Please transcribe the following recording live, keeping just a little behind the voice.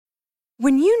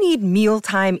When you need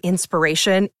mealtime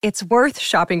inspiration, it's worth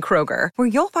shopping Kroger, where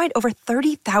you'll find over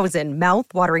 30,000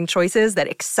 mouth-watering choices that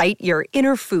excite your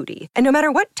inner foodie. And no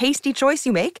matter what tasty choice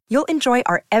you make, you'll enjoy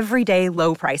our everyday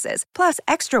low prices, plus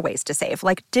extra ways to save,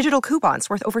 like digital coupons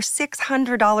worth over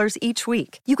 $600 each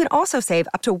week. You can also save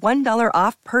up to $1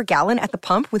 off per gallon at the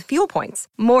pump with fuel points.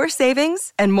 More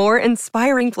savings and more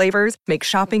inspiring flavors make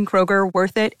shopping Kroger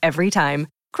worth it every time.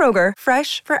 Kroger,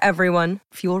 fresh for everyone.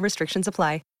 Fuel restrictions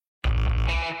apply.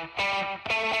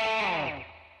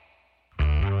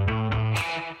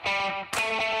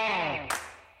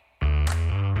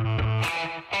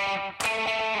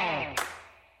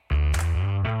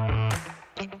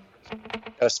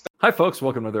 Hi, folks.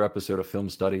 Welcome to another episode of Film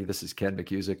Study. This is Ken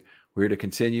McCusick. We're here to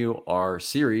continue our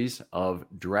series of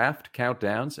draft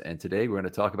countdowns, and today we're going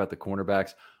to talk about the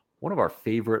cornerbacks. One of our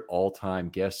favorite all-time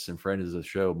guests and friends of the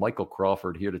show, Michael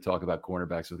Crawford, here to talk about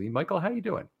cornerbacks with me. Michael, how you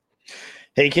doing?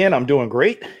 Hey, Ken, I'm doing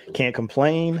great. Can't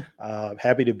complain.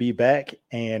 Happy to be back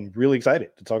and really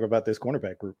excited to talk about this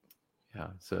cornerback group. Yeah,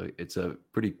 so it's a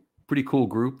pretty cool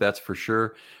group, that's for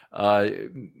sure.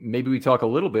 Maybe we talk a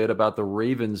little bit about the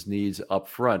Ravens' needs up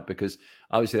front, because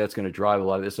obviously that's going to drive a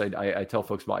lot of this. I tell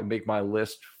folks, I make my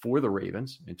list for the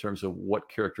Ravens in terms of what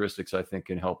characteristics I think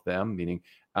can help them, meaning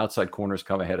outside corners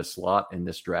come ahead of slot in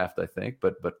this draft, I think.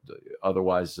 But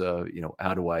otherwise,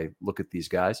 how do I look at these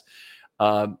guys?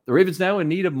 The Ravens now in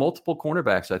need of multiple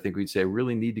cornerbacks. I think we'd say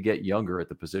really need to get younger at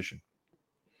the position.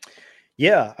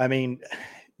 Yeah, I mean,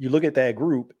 you look at that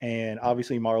group, and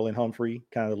obviously Marlon Humphrey,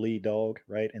 kind of the lead dog,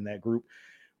 right, in that group.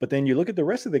 But then you look at the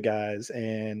rest of the guys,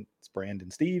 and it's Brandon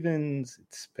Stephens,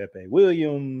 it's Pepe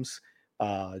Williams,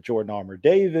 Jordan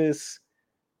Armour-Davis.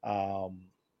 Who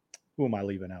am I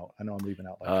leaving out? I know I'm leaving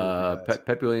out.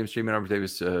 Pepe Williams, Jordan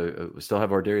Armour-Davis. We still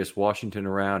have Ardarius Washington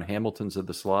around. Hamilton's at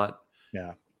the slot.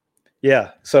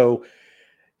 Yeah. So,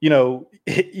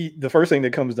 the first thing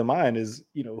that comes to mind is,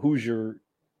 who's your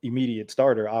immediate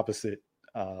starter opposite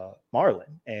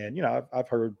Marlon? And, I've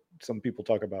heard some people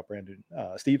talk about Brandon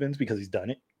Stephens because he's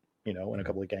done it, in a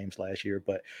couple of games last year.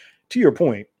 But to your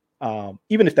point,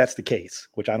 even if that's the case,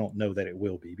 which I don't know that it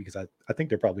will be, because I think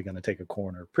they're probably going to take a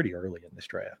corner pretty early in this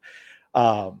draft,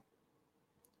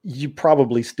 you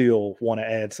probably still want to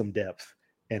add some depth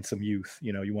and some youth.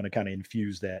 You want to kind of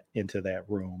infuse that into that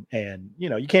room. And,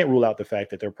 you can't rule out the fact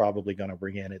that they're probably going to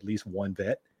bring in at least one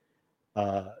vet.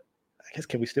 I guess,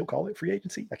 can we still call it free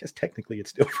agency? I guess technically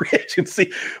it's still free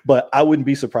agency, but I wouldn't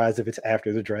be surprised if it's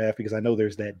after the draft, because I know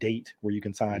there's that date where you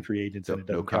can sign free agents and it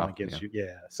doesn't count against you.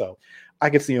 Yeah. So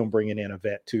I could see them bringing in a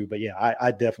vet too, but yeah,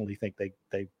 I definitely think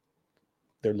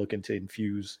they're looking to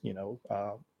infuse,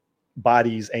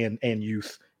 bodies and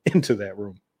youth into that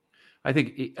room. I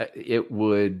think it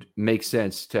would make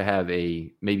sense to have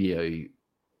maybe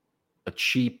a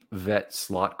cheap vet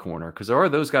slot corner, because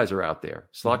those guys are out there.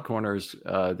 Slot corners,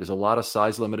 there's a lot of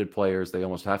size limited players. They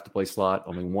almost have to play slot.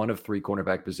 Only one of three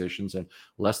cornerback positions and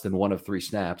less than one of three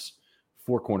snaps.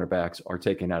 4 cornerbacks are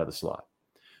taken out of the slot.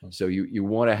 So you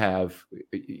want to have,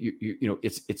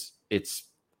 it's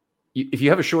if you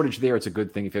have a shortage there, it's a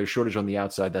good thing. If you have a shortage on the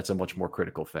outside, that's a much more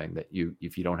critical thing, that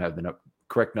if you don't have the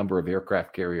correct number of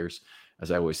aircraft carriers,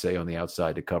 as I always say, on the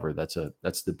outside to cover, that's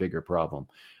the bigger problem.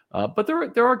 But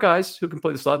there are guys who can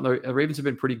play the slot, and the Ravens have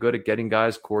been pretty good at getting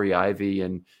guys. Corey Ivy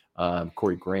and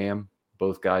Corey Graham,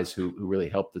 both guys who really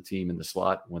helped the team in the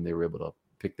slot when they were able to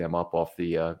pick them up off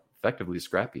the effectively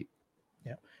scrap heap.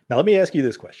 Yeah. Now let me ask you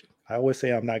this question. I always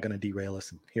say I'm not going to derail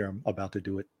us, and here I'm about to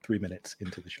do it 3 minutes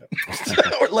into the show,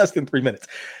 or less than 3 minutes.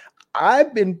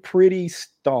 I've been pretty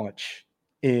staunch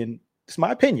in, it's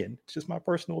my opinion, it's just my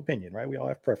personal opinion, right? We all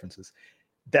have preferences,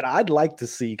 that I'd like to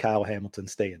see Kyle Hamilton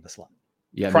stay in the slot.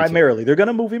 Yeah, primarily, they're going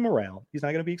to move him around. He's not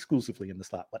going to be exclusively in the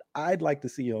slot, but I'd like to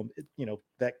see him,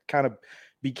 that kind of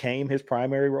became his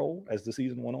primary role as the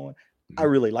season went on. Mm-hmm. I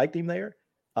really liked him there,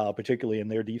 particularly in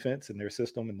their defense and their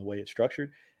system and the way it's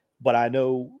structured. But I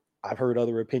know I've heard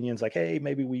other opinions like, hey,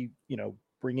 maybe we,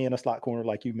 bring in a slot corner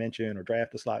like you mentioned, or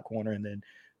draft a slot corner and then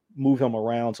move him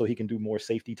around so he can do more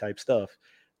safety type stuff.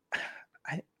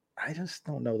 I just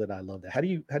don't know that I love that. How do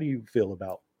you feel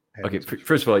about? Okay,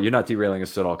 first of all, you're not derailing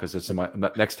us at all, because it's my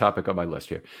next topic on my list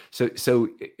here. So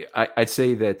I'd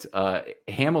say that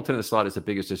Hamilton in the slot is the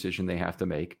biggest decision they have to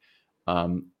make.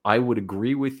 I would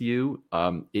agree with you.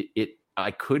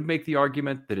 I could make the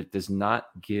argument that it does not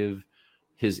give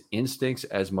his instincts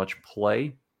as much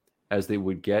play as they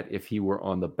would get if he were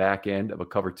on the back end of a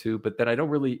cover 2. But then I don't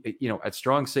really, at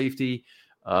strong safety,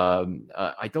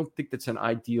 I don't think that's an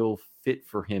ideal fit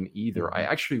for him either. Mm-hmm. I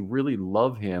actually really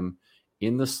love him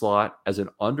in the slot as an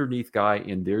underneath guy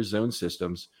in their zone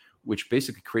systems, which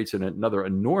basically creates another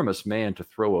enormous man to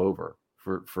throw over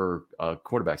for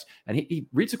quarterbacks, and he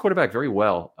reads the quarterback very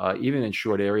well, even in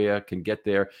short area, can get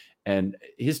there, and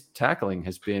his tackling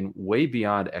has been way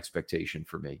beyond expectation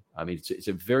for me. I mean, it's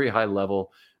a very high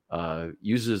level,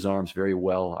 uses his arms very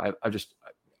well. I just,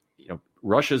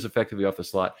 rushes effectively off the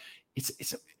slot. It's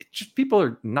just people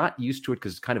are not used to it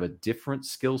because it's kind of a different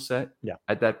skill set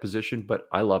at that position, but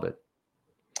I love it.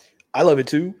 I love it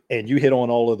too. And you hit on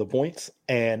all of the points.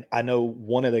 And I know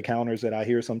one of the counters that I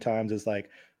hear sometimes is like,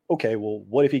 okay, well,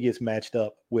 what if he gets matched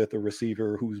up with a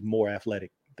receiver who's more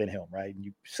athletic than him, right? And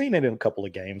you've seen it in a couple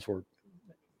of games where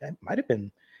that might have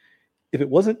been, if it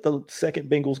wasn't the second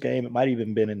Bengals game, it might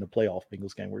even been in the playoff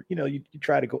Bengals game where, you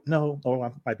try to go,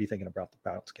 I might be thinking about the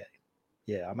Browns game.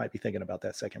 Yeah, I might be thinking about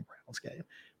that second Browns game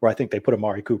where I think they put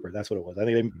Amari Cooper. That's what it was. I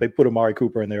think they put Amari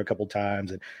Cooper in there a couple of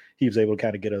times and he was able to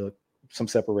kind of get some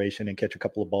separation and catch a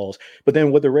couple of balls. But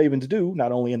then what the Ravens do,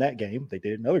 not only in that game, they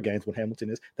did in other games with Hamilton,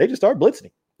 is they just start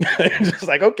blitzing him. Just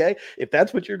like, okay, if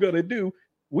that's what you're going to do,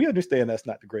 we understand that's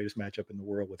not the greatest matchup in the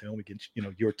world with him against,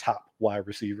 your top wide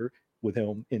receiver with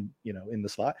him in the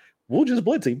slot. We'll just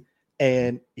blitz him.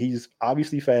 And he's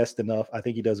obviously fast enough. I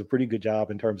think he does a pretty good job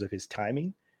in terms of his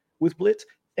timing with blitz.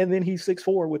 And then he's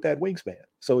 6'4" with that wingspan.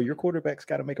 So your quarterback's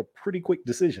got to make a pretty quick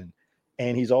decision.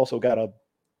 And he's also got to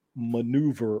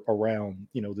maneuver around,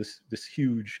 this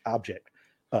huge object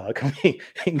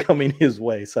coming his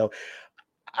way. So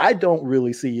I don't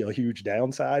really see a huge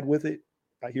downside with it.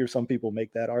 I hear some people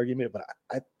make that argument, but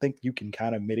I think you can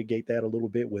kind of mitigate that a little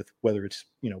bit with whether it's,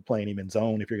 playing him in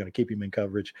zone if you're going to keep him in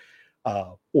coverage,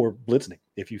 or blitzing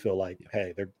if you feel like,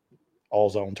 hey, they're all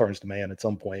zone turns to man at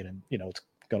some point, and it's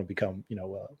going to become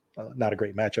not a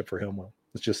great matchup for him. Well,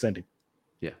 let's just send him.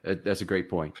 Yeah, that's a great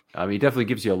point. I mean, it definitely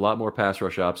gives you a lot more pass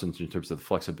rush options in terms of the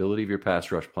flexibility of your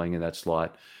pass rush playing in that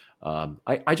slot.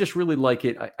 I just really like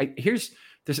it.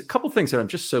 There's a couple things that I'm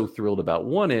just so thrilled about.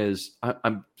 One is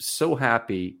I'm so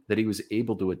happy that he was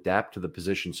able to adapt to the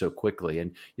position so quickly.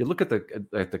 And you look at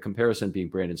the comparison being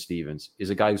Brandon Stephens is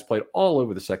a guy who's played all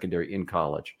over the secondary in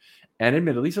college. And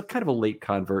admittedly, he's a kind of a late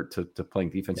convert to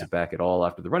playing defensive back at all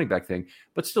after the running back thing.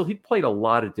 But still, he played a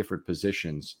lot of different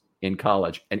positions in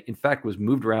college, and in fact was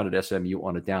moved around at SMU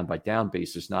on a down by down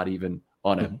basis, not even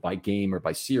on a by game or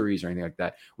by series or anything like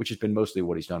that, which has been mostly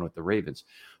what he's done with the Ravens.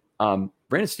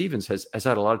 Brandon Stephens has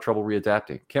had a lot of trouble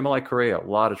readapting. Kamalei Correa, a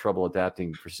lot of trouble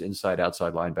adapting for his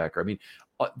inside-outside linebacker. I mean,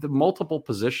 the multiple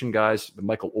position guys,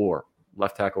 Michael Orr,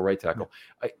 left tackle, right tackle,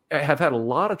 I have had a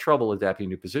lot of trouble adapting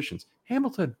new positions.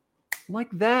 Hamilton,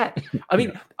 like that. I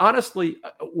mean, honestly,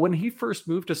 when he first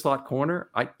moved to slot corner,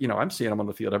 I'm seeing him on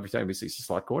the field every time he sees the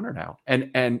slot corner now.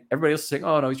 And everybody else is saying,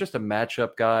 oh no, he's just a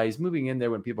matchup guy. He's moving in there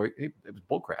when people are, it was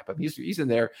bullcrap. I mean, he's in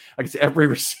there against every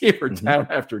receiver down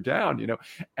after down,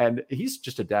 and he's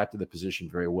just adapted the position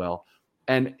very well.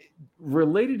 And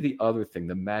related to the other thing,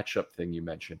 the matchup thing you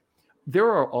mentioned, there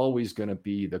are always going to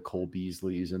be the Cole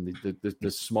Beasleys and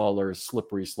the smaller,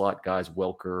 slippery slot guys,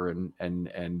 Welker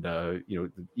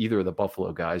and either of the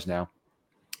Buffalo guys now.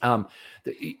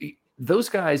 Those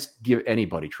guys give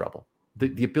anybody trouble.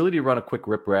 The ability to run a quick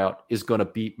rip route is going to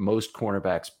beat most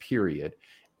cornerbacks, period,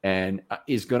 and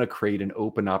is going to create an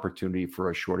open opportunity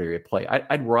for a short area play.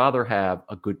 I'd rather have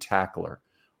a good tackler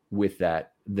with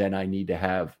that than I need to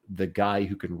have the guy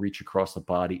who can reach across the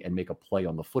body and make a play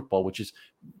on the football, which is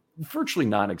virtually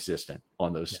non-existent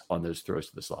on those throws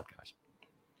to the slot guys.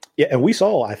 Yeah, and we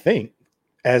saw, I think,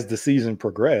 as the season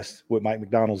progressed with Mike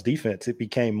Macdonald's defense, it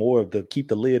became more of the keep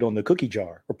the lid on the cookie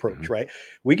jar approach, right?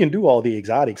 We can do all the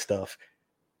exotic stuff,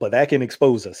 but that can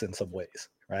expose us in some ways,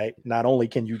 right? Not only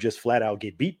can you just flat out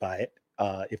get beat by it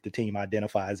if the team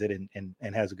identifies it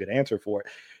and has a good answer for it,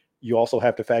 you also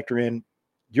have to factor in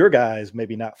your guys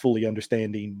maybe not fully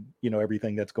understanding,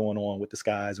 everything that's going on with the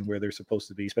skies and where they're supposed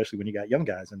to be, especially when you got young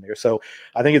guys in there. So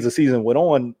I think as the season went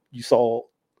on, you saw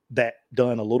that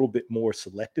done a little bit more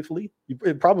selectively.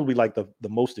 Probably like the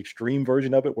most extreme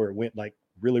version of it where it went like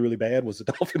really, really bad was the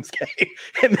Dolphins game.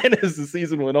 And then as the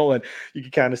season went on, you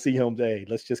could kind of see him, hey,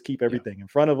 let's just keep everything in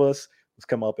front of us. Let's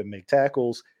come up and make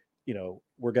tackles.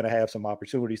 We're going to have some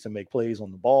opportunities to make plays on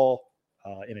the ball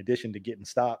in addition to getting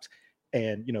stops.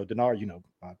 And, Denard,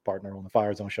 my partner on the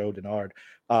Fire Zone show, Denard,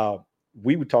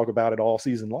 we would talk about it all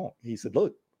season long. He said,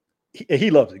 look,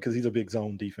 he loves it because he's a big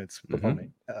zone defense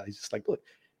proponent. He's just like, look,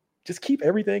 just keep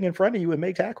everything in front of you and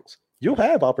make tackles. You'll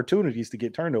have opportunities to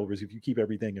get turnovers if you keep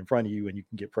everything in front of you and you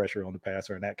can get pressure on the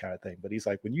passer and that kind of thing. But he's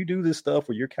like, when you do this stuff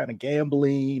where you're kind of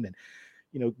gambling and,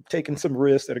 taking some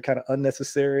risks that are kind of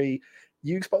unnecessary,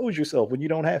 you expose yourself when you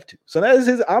don't have to. So that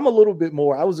is I'm a little bit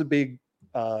more, I was a big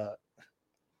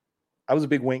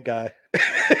Wink guy.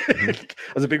 I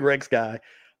was a big Rex guy.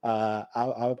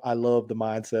 I love the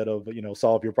mindset of,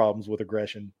 solve your problems with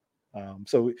aggression.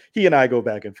 So he and I go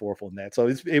back and forth on that.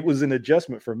 So it was an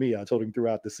adjustment for me. I told him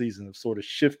throughout the season of sort of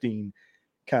shifting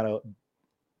kind of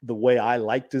the way I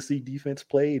like to see defense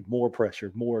played, more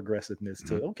pressure, more aggressiveness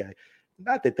to, okay,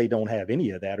 not that they don't have any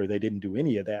of that or they didn't do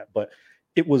any of that, but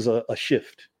it was a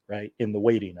shift, right, in the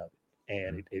weighting of it.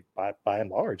 And it by and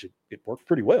large, it worked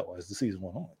pretty well as the season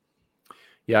went on.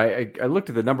 Yeah, I looked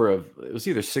at the number of, it was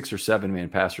either 6 or 7 man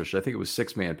pass rushers. I think it was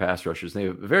 6 man pass rushers. They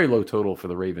have a very low total for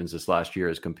the Ravens this last year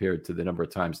as compared to the number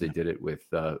of times they did it with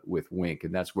Wink,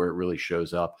 and that's where it really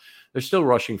shows up. They're still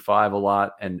rushing 5 a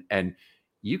lot, and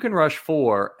you can rush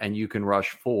 4 and you can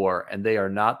rush 4, and they are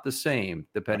not the same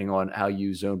depending on how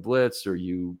you zone blitz or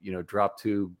you drop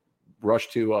 2, rush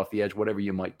 2 off the edge, whatever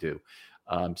you might do.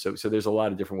 So there's a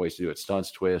lot of different ways to do it.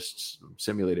 Stunts, twists,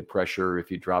 simulated pressure.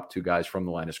 If you drop 2 guys from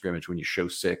the line of scrimmage when you show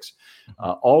 6,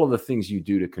 all of the things you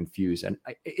do to confuse. And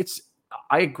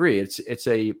I agree. It's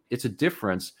a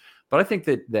difference. But I think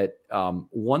that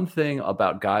one thing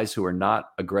about guys who are not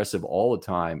aggressive all the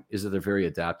time is that they're very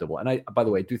adaptable. And by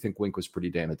the way, I do think Wink was pretty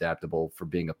damn adaptable for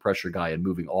being a pressure guy and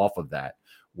moving off of that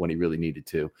when he really needed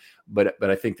to. But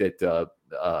I think that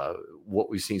what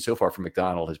we've seen so far from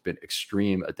McDonald has been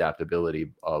extreme adaptability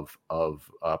of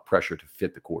pressure to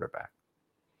fit the quarterback.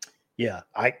 Yeah,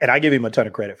 I give him a ton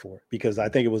of credit for it, because I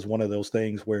think it was one of those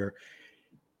things where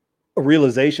a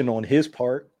realization on his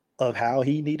part of how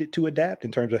he needed to adapt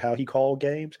in terms of how he called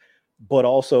games, but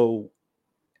also,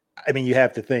 I mean, you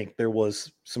have to think there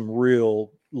was some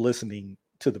real listening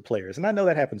to the players. And I know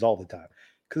that happens all the time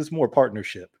because it's more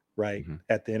partnership, right?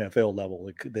 At the NFL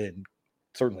level than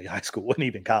certainly high school and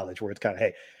even college, where it's kind of,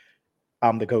 hey,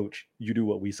 I'm the coach, you do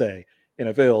what we say.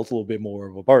 NFL, it's a little bit more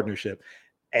of a partnership.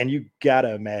 And you got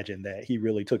to imagine that he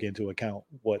really took into account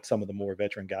what some of the more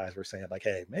veteran guys were saying, like,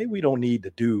 hey, maybe we don't need to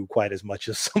do quite as much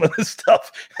as some of the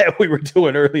stuff that we were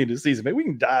doing early in the season. Maybe we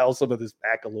can dial some of this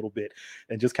back a little bit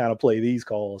and just kind of play these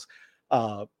calls.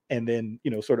 And then,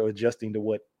 sort of adjusting to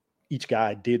what each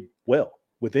guy did well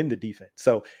within the defense.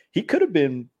 So he could have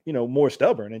been, more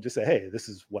stubborn and just say, hey, this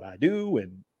is what I do,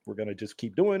 and we're going to just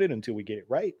keep doing it until we get it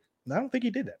right. And I don't think he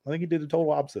did that. I think he did the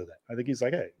total opposite of that. I think he's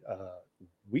like, hey,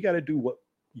 we got to do what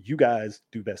you guys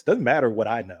do best. Doesn't matter what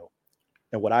I know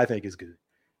and what I think is good. It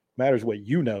matters what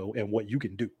you know and what you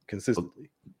can do consistently.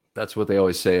 That's what they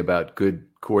always say about good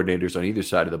coordinators on either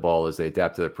side of the ball, is they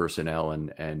adapt to their personnel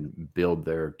and build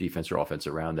their defense or offense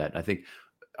around that. And I think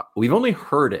we've only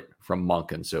heard it from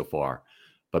Monken so far,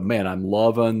 but man, I'm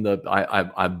loving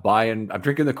I'm buying, I'm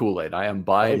drinking the Kool-Aid. I am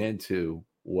buying into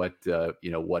what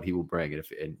he will bring.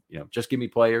 And just give me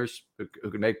players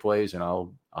who can make plays, and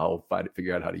I'll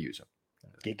figure out how to use them.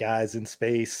 Get guys in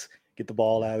space, get the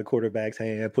ball out of the quarterback's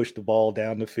hand, push the ball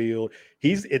down the field.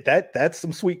 That's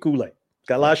some sweet Kool-Aid.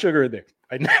 Got a lot of sugar in there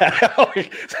right now.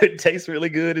 It tastes really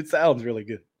good. It sounds really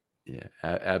good. Yeah,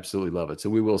 absolutely love it. So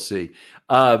we will see.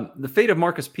 The fate of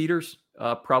Marcus Peters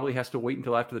probably has to wait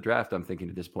until after the draft, I'm thinking,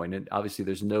 at this point. And obviously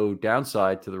there's no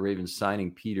downside to the Ravens signing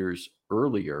Peters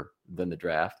earlier than the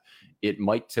draft. It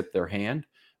might tip their hand.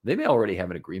 They may already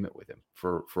have an agreement with him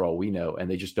for all we know, and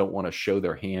they just don't want to show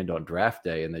their hand on draft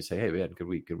day. And they say, hey, man, could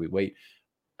we wait?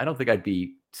 I don't think I'd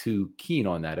be too keen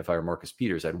on that if I were Marcus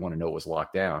Peters. I'd want to know it was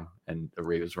locked down and the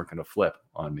Ravens weren't going to flip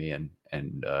on me and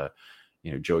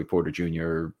Joey Porter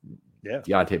Jr.,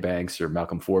 Deontay Banks or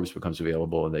Malcolm Forbes becomes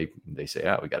available, and they say,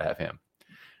 we got to have him.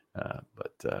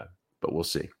 But we'll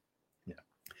see. Yeah.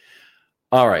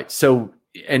 All right. So,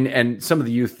 and some of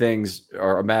the youth things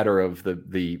are a matter of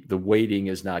the weighting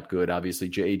is not good. Obviously,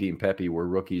 J.A.D. and Pepe were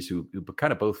rookies who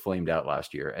kind of both flamed out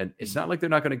last year. And it's not like they're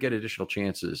not going to get additional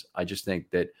chances. I just think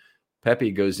that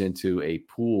Pepe goes into a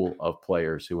pool of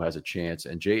players who has a chance,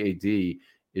 and J.A.D.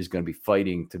 is going to be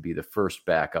fighting to be the first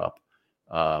backup.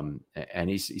 And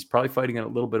he's probably fighting a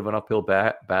little bit of an uphill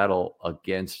battle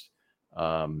against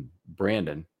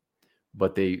Brandon.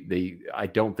 But I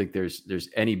don't think there's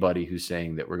anybody who's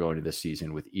saying that we're going to this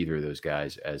season with either of those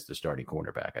guys as the starting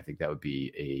cornerback. I think that would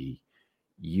be a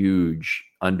huge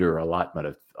under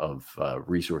allotment of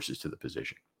resources to the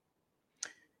position.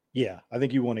 Yeah, I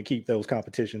think you want to keep those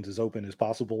competitions as open as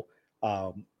possible.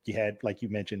 You had, like you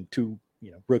mentioned, 2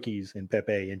 rookies in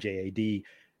Pepe and JAD.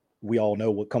 We all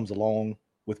know what comes along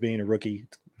with being a rookie.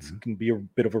 It can be a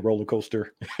bit of a roller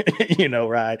coaster,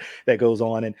 ride that goes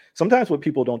on. And sometimes what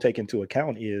people don't take into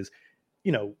account is,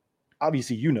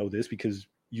 obviously, this because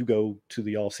you go to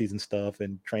the off-season stuff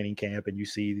and training camp and you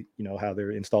see, how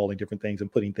they're installing different things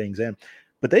and putting things in.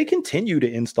 But they continue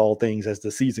to install things as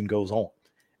the season goes on.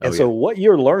 And so what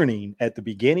you're learning at the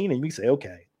beginning, and you say,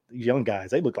 okay, these young guys,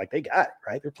 they look like they got it,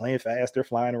 right? They're playing fast, they're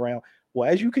flying around. Well,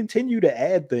 as you continue to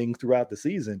add things throughout the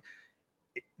season,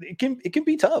 it can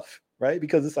be tough, right?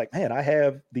 Because it's like, man, I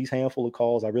have these handful of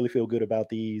calls. I really feel good about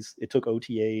these. It took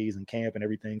OTAs and camp and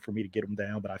everything for me to get them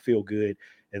down, but I feel good.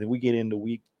 And then we get into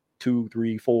week 2,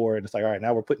 3, 4, and it's like, all right,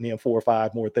 now we're putting in 4 or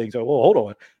 5 more things. Oh, hold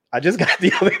on. I just got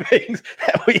the other things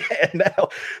that we had now.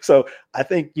 So I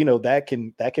think, that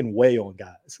can weigh on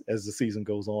guys as the season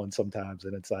goes on sometimes.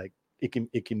 And it's like, it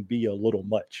can be a little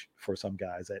much for some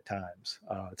guys at times.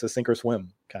 It's a sink or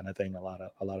swim kind of thing a lot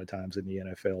of times in the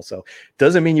NFL. So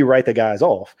doesn't mean you write the guys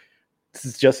off. This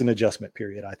is just an adjustment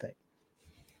period, I think.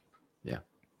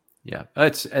 Yeah,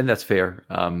 that's fair.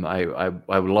 I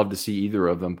would love to see either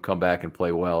of them come back and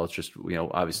play well. It's just,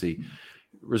 obviously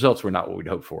results were not what we'd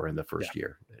hoped for in the first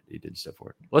year. He didn't step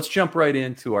forward. Let's jump right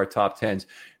into our top 10s.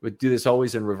 We do this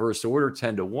always in reverse order,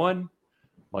 10 to 1.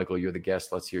 Michael, you're the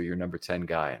guest. Let's hear your number 10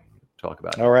 guy and talk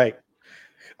about it. All right.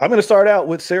 I'm going to start out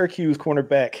with Syracuse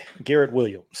cornerback Garrett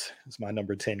Williams. Is my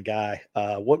number 10 guy.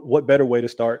 What better way to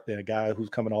start than a guy who's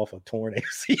coming off a torn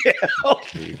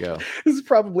ACL? There you go. This is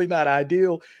probably not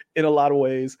ideal in a lot of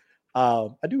ways. I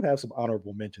do have some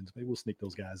honorable mentions. Maybe we'll sneak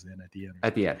those guys in at the end.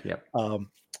 At the end, yeah.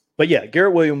 But yeah,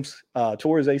 Garrett Williams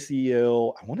tore his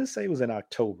ACL. I want to say it was in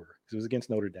October because it was against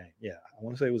Notre Dame. Yeah, I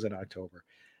want to say it was in October.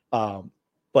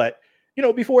 But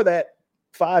before that,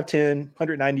 5'10",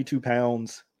 192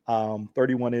 pounds.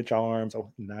 31-inch arms,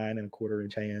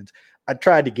 9.25-inch hands. I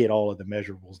tried to get all of the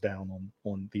measurables down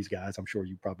on these guys. I'm sure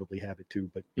you probably have it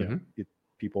too, but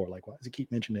people are like, why does he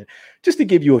keep mentioning it? Just to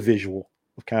give you a visual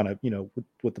of kind of,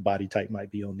 what the body type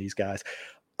might be on these guys.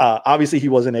 Obviously he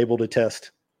wasn't able to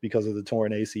test because of the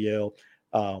torn ACL.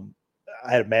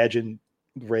 I imagine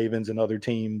Ravens and other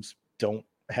teams don't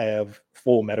have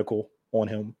full medical on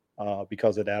him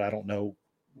because of that. I don't know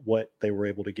what they were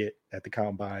able to get at the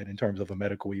combine in terms of a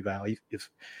medical eval,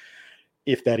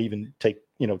 if that even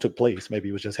took place. Maybe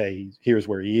it was just, hey, here's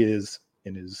where he is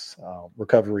in his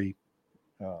recovery,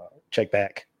 check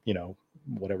back,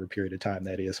 whatever period of time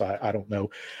that is. So I don't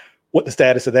know what the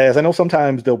status of that is. I know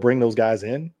sometimes they'll bring those guys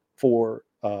in for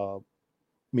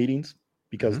meetings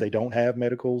because they don't have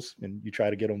medicals, and you try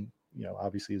to get them,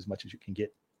 obviously as much as you can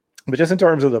get. But just in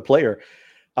terms of the player,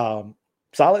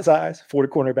 solid size for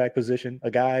the cornerback position,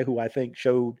 a guy who I think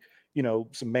showed,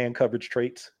 some man coverage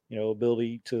traits,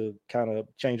 ability to kind of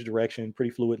change direction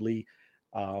pretty fluidly,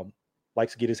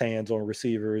 likes to get his hands on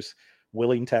receivers,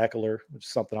 willing tackler, which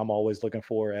is something I'm always looking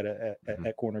for at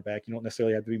cornerback. You don't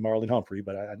necessarily have to be Marlon Humphrey,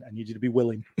 but I need you to be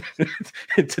willing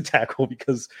to tackle,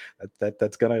 because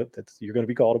you're going to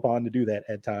be called upon to do that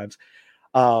at times.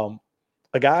 A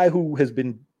guy who has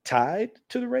been tied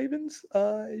to the Ravens,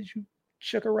 as you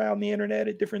check around the internet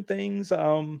at different things.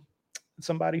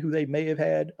 Somebody who they may have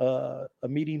had a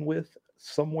meeting with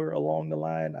somewhere along the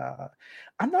line.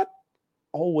 I'm not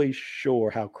always sure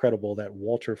how credible that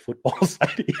Walter football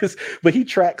site is, but he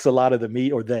tracks a lot of the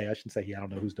I shouldn't say he, I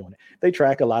don't know who's doing it. They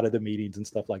track a lot of the meetings and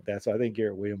stuff like that. So I think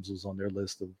Garrett Williams was on their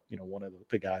list of, one of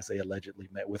the guys they allegedly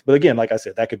met with. But again, like I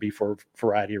said, that could be for a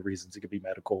variety of reasons. It could be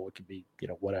medical. It could be,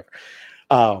 whatever.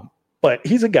 But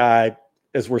he's a guy,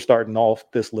 as we're starting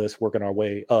off this list, working our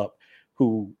way up,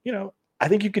 who, I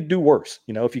think you could do worse.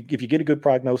 If you get a good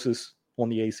prognosis on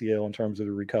the ACL in terms of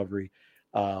the recovery,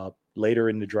 later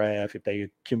in the draft, if they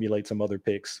accumulate some other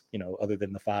picks, other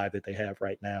than the 5 that they have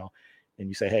right now, and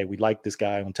you say, hey, we like this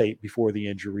guy on tape before the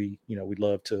injury, we'd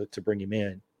love to bring him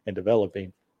in and develop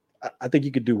him. I think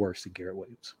you could do worse than Garrett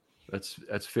Williams.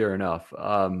 That's fair enough.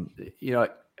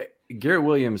 Garrett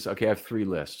Williams, okay, I have 3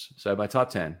 lists. So I have my top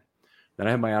 10. Then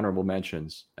I have my honorable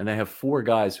mentions, and I have 4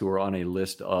 guys who are on a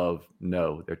list of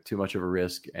no, they're too much of a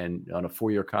risk. And on a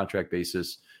 4-year contract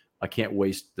basis, I can't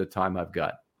waste the time I've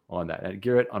got on that. And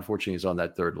Garrett, unfortunately, is on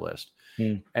that 3rd list.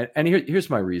 And here's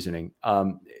my reasoning.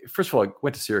 First of all, I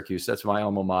went to Syracuse. That's my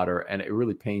alma mater. And it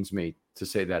really pains me to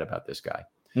say that about this guy.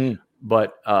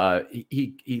 But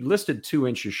he listed 2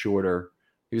 inches shorter.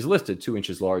 He was listed 2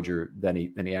 inches larger than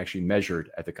he actually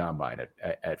measured at the combine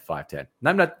at 5'10". And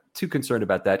I'm not too concerned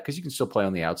about that, because you can still play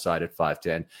on the outside at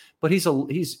 5'10", but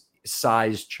he's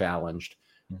size challenged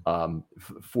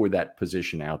for that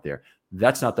position out there.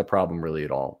 That's not the problem really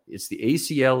at all. It's the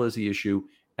ACL is the issue.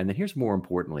 And then here's more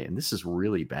importantly, and this is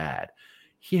really bad,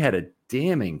 he had a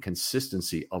damning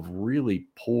consistency of really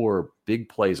poor big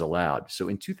plays allowed. So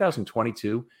in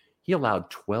 2022, he allowed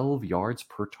 12 yards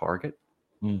per target.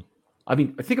 I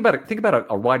mean, think about it. Think about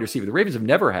a wide receiver. The Ravens have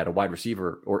never had a wide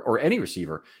receiver or any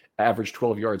receiver average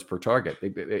 12 yards per target.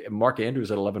 Mark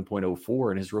Andrews at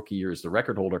 11.04 in his rookie year is the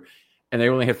record holder, and they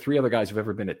only have 3 other guys who've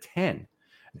ever been at 10.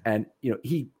 And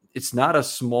he it's not a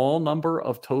small number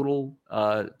of total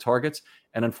targets.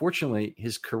 And unfortunately,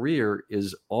 his career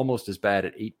is almost as bad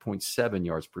at 8.7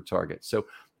 yards per target. So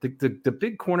the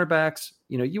big cornerbacks,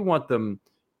 you want them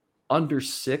under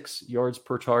 6 yards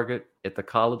per target at the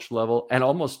college level, and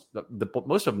almost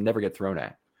most of them never get thrown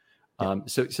at.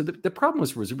 So the problem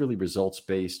was really results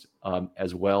based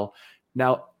as well.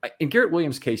 Now, in Garrett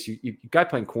Williams' case, you guy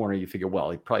playing corner, you figure,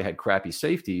 well, he probably had crappy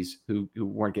safeties who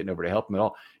weren't getting over to help him at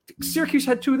all. Syracuse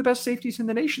had two of the best safeties in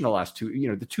the nation the last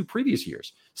the two previous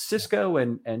years, Cisco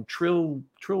and Trill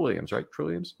Williams, right? Trill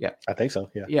Williams, yeah, I think so.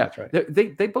 Yeah, yeah. That's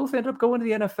right. They both ended up going to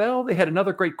the NFL. They had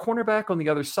another great cornerback on the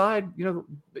other side,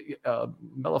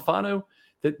 Melifano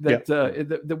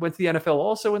that went to the NFL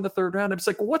also in the third round. It's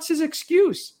like, what's his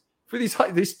excuse for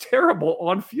these terrible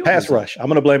on-field pass rush? I'm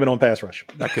going to blame it on pass rush.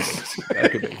 That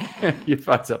could be. You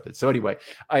find something. So anyway,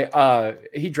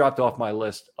 he dropped off my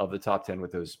list of the top 10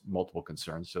 with those multiple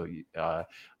concerns. So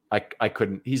I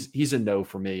couldn't. He's a no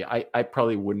for me. I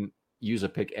probably wouldn't use a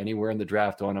pick anywhere in the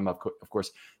draft on him. Of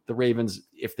course, the Ravens,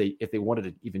 if they wanted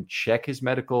to even check his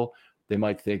medical, they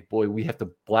might think, boy, we have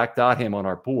to black dot him on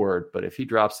our board. But if he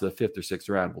drops to the 5th or 6th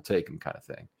round, we'll take him, kind of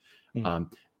thing. Mm-hmm.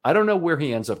 I don't know where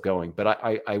he ends up going, but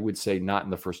I would say not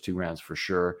in the first 2 rounds for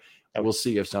sure. We'll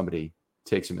see if somebody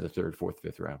takes him in the 3rd, 4th,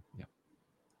 5th round. Yeah.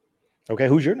 Okay,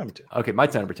 who's your number 2? Okay, my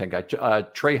number 10 guy,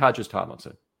 Trey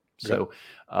Hodges-Tomlinson. So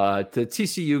the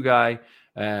TCU guy,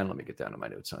 and let me get down to my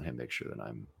notes on him, make sure that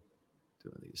I'm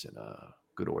doing these in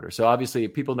good order. So obviously,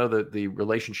 people know the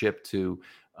relationship to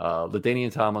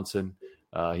LaDainian Tomlinson.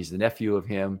 He's the nephew of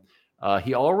him.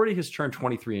 He already has turned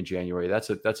 23 in January. That's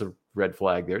a red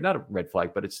flag there. Not a red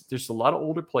flag, but there's a lot of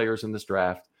older players in this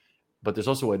draft, but there's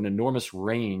also an enormous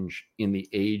range in the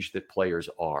age that players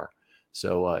are.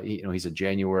 So, he's a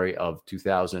January of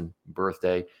 2000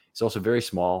 birthday. He's also very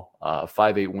small,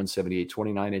 5'8", 178,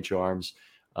 29-inch arms,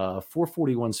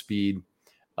 441 speed.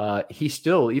 He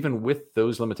still, even with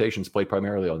those limitations, played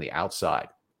primarily on the outside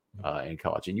in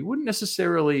college. And you wouldn't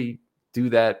necessarily do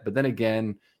that. But then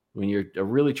again, when you're a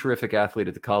really terrific athlete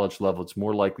at the college level, it's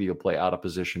more likely you'll play out of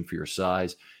position for your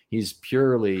size. He's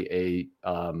purely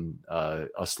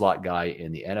a slot guy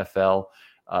in the NFL.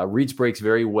 Reads breaks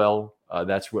very well.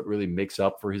 That's what really makes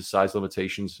up for his size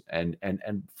limitations.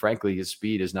 And frankly, his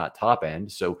speed is not top end.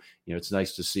 So, it's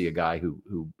nice to see a guy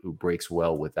who breaks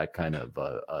well with that kind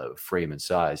of frame and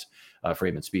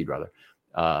speed rather.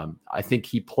 I think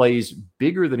he plays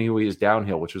bigger than he is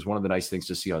downhill, which was one of the nice things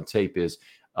to see on tape is,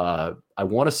 I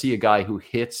want to see a guy who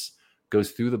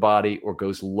goes through the body or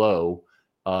goes low.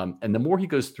 And the more he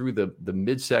goes through the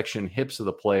midsection hips of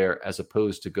the player, as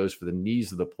opposed to goes for the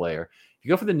knees of the player. If you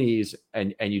go for the knees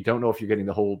and you don't know if you're getting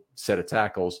the whole set of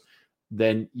tackles,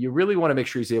 then you really want to make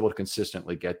sure he's able to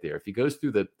consistently get there. If he goes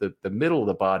through the middle of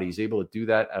the body, he's able to do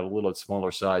that at a little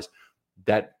smaller size.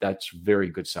 That's very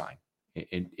good sign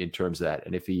in terms of that.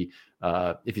 And if he's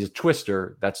a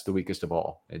twister, that's the weakest of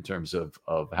all in terms of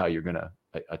how you're going to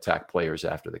attack players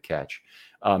after the catch.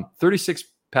 36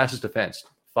 passes defensed,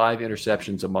 5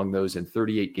 interceptions among those in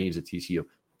 38 games at TCU.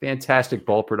 Fantastic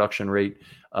ball production rate.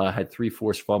 Had 3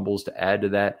 forced fumbles to add to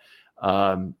that.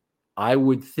 I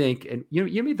would think, and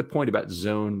you made the point about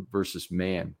zone versus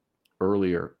man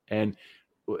earlier, and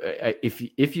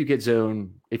if you get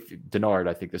zone, if Denard,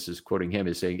 I think this is quoting him,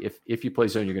 is saying if you play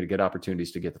zone, you're going to get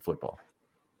opportunities to get the football.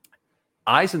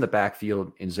 Eyes in the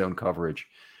backfield in zone coverage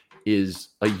is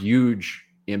a huge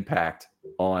impact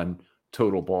on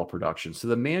total ball production. So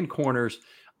the man corners,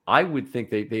 I would think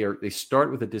they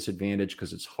start with a disadvantage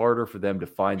because it's harder for them to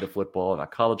find the football,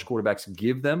 and college quarterbacks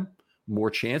give them more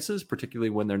chances, particularly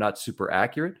when they're not super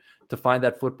accurate, to find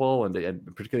that football and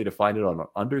particularly to find it on an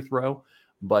underthrow.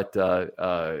 But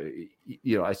I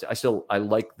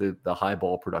like the high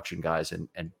ball production guys,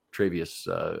 and Travius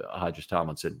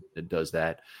Hodges-Tomlinson does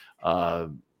that.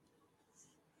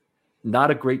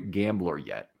 Not a great gambler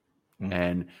yet,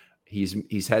 and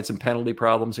he's had some penalty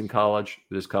problems in college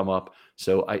that has come up.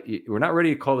 So we're not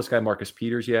ready to call this guy Marcus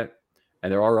Peters yet.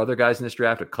 And there are other guys in this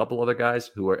draft, a couple other guys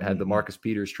who had the Marcus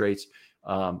Peters traits.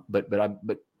 But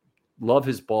love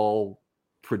his ball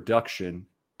production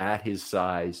at his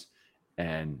size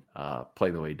and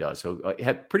play the way he does. So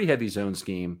had pretty heavy zone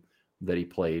scheme that he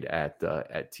played at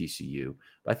TCU.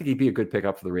 But I think he'd be a good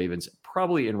pickup for the Ravens,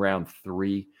 probably in round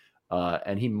 3.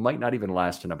 And he might not even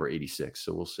last to number 86.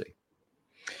 So we'll see.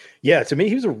 Yeah, to me,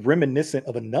 he was a reminiscent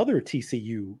of another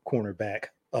TCU cornerback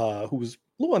who was a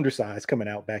little undersized coming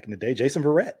out back in the day, Jason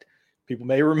Verrett. People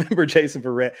may remember Jason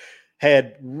Verrett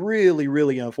had really,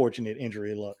 really unfortunate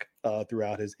injury luck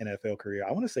throughout his NFL career.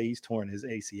 I want to say he's torn his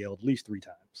ACL at least 3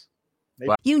 times.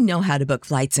 Maybe. You know how to book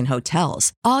flights and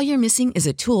hotels. All you're missing is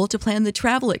a tool to plan the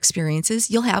travel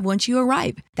experiences you'll have once you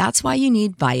arrive. That's why you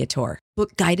need Viator.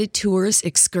 Book guided tours,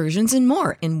 excursions, and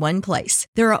more in one place.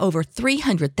 There are over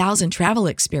 300,000 travel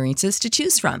experiences to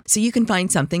choose from, so you can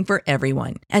find something for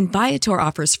everyone. And Viator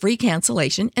offers free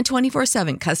cancellation and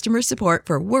 24/7 customer support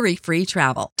for worry-free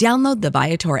travel. Download the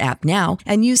Viator app now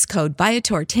and use code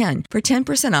Viator10 for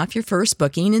 10% off your first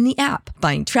booking in the app.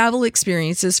 Find travel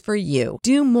experiences for you.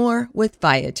 Do more with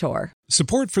Viator.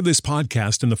 Support for this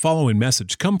podcast and the following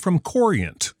message come from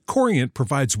Corient. Corient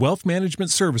provides wealth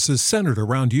management services centered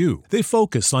around you. They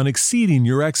focus on exceeding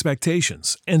your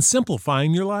expectations and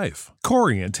simplifying your life.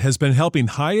 Corient has been helping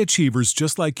high achievers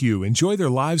just like you enjoy their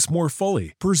lives more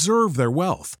fully, preserve their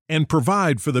wealth, and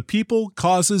provide for the people,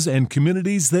 causes, and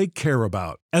communities they care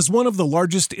about. As one of the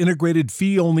largest integrated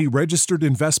fee-only registered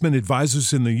investment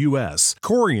advisors in the U.S.,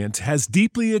 Corient has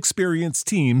deeply experienced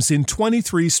teams in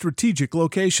 23 strategic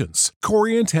locations.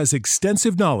 Corient has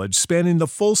extensive knowledge spanning the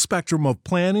full spectrum of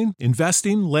planning,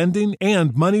 investing, lending,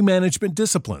 and money management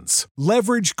disciplines.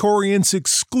 Leverage Corient's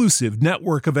exclusive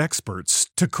network of experts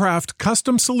to craft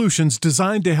custom solutions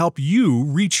designed to help you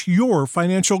reach your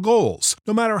financial goals,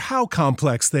 no matter how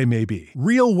complex they may be.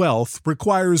 Real wealth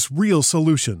requires real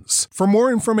solutions. For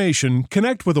more information,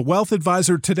 connect with a wealth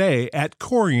advisor today at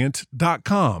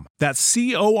Corient.com. That's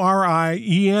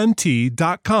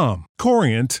Corient.com.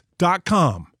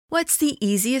 Corient.com. What's the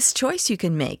easiest choice you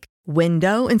can make?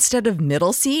 Window instead of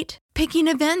middle seat? Picking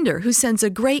a vendor who sends a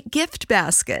great gift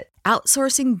basket?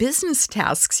 Outsourcing business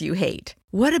tasks you hate?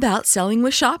 What about selling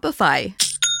with Shopify?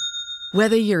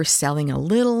 Whether you're selling a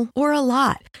little or a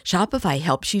lot, Shopify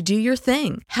helps you do your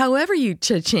thing, however you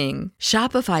cha-ching.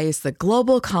 Shopify is the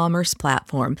global commerce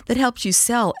platform that helps you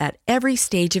sell at every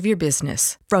stage of your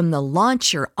business. From the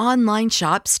launch your online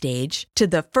shop stage to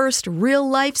the first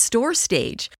real-life store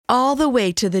stage, all the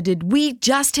way to the did we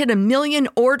just hit 1 million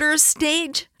orders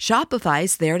stage.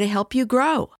 Shopify's there to help you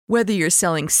grow. Whether you're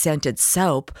selling scented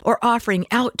soap or offering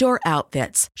outdoor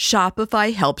outfits,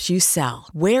 Shopify helps you sell.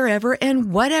 Wherever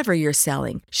and whatever you're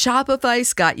selling,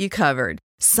 Shopify's got you covered.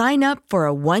 Sign up for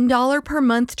a $1 per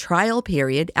month trial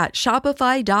period at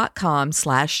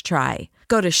shopify.com/try.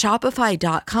 Go to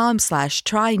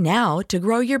shopify.com/try now to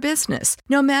grow your business,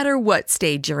 no matter what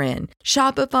stage you're in.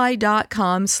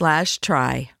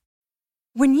 Shopify.com/try.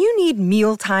 When you need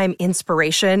mealtime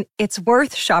inspiration, it's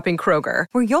worth shopping Kroger,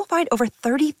 where you'll find over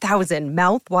 30,000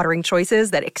 mouth-watering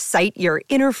choices that excite your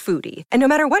inner foodie. And no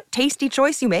matter what tasty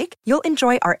choice you make, you'll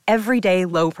enjoy our everyday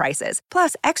low prices,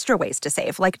 plus extra ways to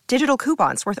save, like digital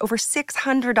coupons worth over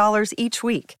 $600 each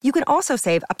week. You can also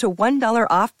save up to $1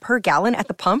 off per gallon at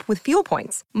the pump with fuel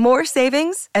points. More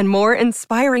savings and more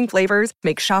inspiring flavors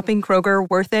make shopping Kroger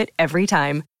worth it every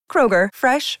time. Kroger,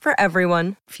 fresh for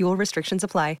everyone. Fuel restrictions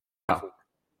apply.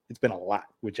 It's been a lot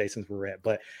with Jason Verrett,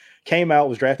 but came out,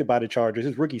 was drafted by the Chargers.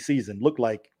 His rookie season looked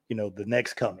like, the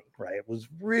next coming, right? It was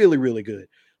really, really good.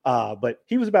 But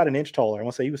he was about an inch taller. I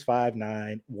want to say he was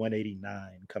 5'9",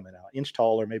 189 coming out. Inch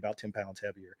taller, maybe about 10 pounds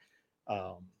heavier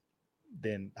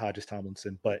than Hodges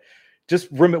Tomlinson. But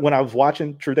just remember when I was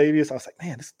watching Tre'Davious, I was like,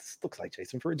 man, this looks like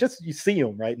Jason Verrett. Just you see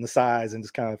him, right, in the size, and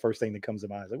just kind of the first thing that comes to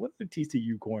mind is like, what's the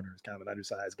TCU corner? Is kind of an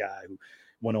undersized guy who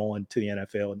went on to the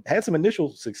NFL and had some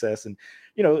initial success. And,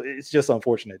 it's just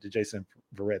unfortunate that Jason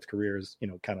Verrett's career is,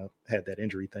 kind of had that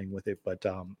injury thing with it. But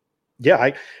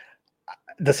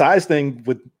the size thing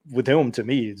with him to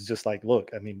me is just like, look,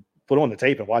 I mean, put on the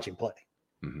tape and watch him play.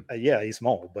 Mm-hmm. He's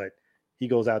small, but he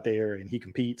goes out there and he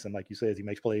competes. And like you said, he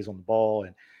makes plays on the ball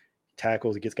and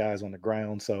tackles, he gets guys on the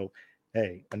ground. So,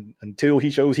 hey, until he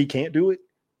shows he can't do it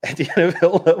at the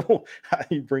NFL level,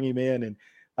 you bring him in and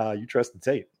you trust the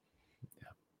tape.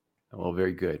 Well,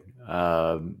 very good.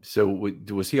 So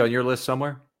was he on your list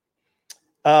somewhere?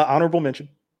 Honorable mention.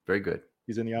 Very good.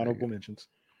 He's in the honorable mentions.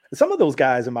 Some of those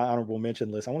guys in my honorable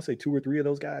mention list, I want to say 2 or 3 of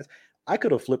those guys, I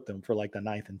could have flipped them for like the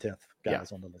 9th and 10th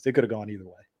guys on the list. It could have gone either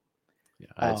way. Yeah,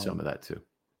 I had some of that too.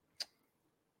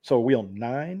 So are we on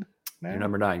 9 now? Your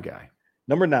number 9 guy.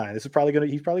 Number 9. He's probably gonna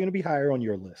be higher on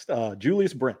your list.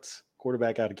 Julius Brents,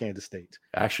 quarterback out of Kansas State.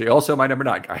 Actually, also my number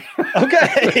 9 guy.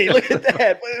 Okay, look at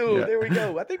that. Boom, yeah. There we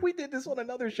go. I think we did this on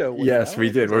another show. Yes, we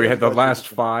did. Where we had the last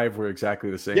 5 were exactly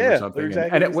the same or something.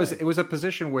 Exactly and it was a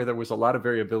position where there was a lot of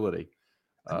variability.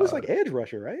 It was like edge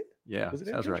rusher, right? Yeah, was it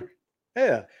sounds right.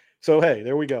 Yeah. So hey,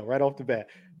 there we go. Right off the bat.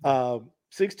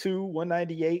 6'2",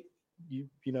 198. You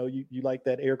like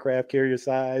that aircraft carrier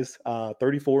size,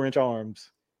 34-inch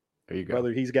arms. There you go.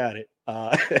 Brother, he's got it.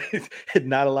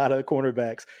 Not a lot of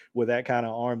cornerbacks with that kind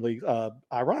of arm length.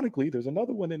 Ironically, there's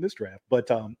another one in this draft,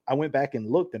 but I went back and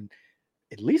looked, and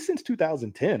at least since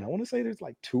 2010. I want to say there's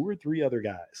like 2 or 3 other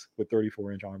guys with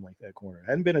 34-inch arm length at corner.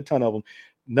 Hadn't been a ton of them.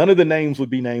 None of the names would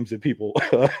be names that people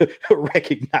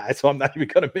recognize, so I'm not even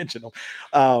going to mention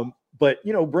them. But,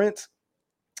 you know, Brent's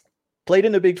played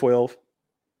in the Big 12.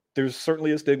 There's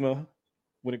certainly a stigma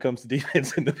when it comes to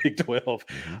defense in the Big 12.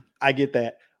 Mm-hmm. I get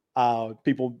that.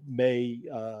 People may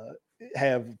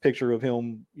have a picture of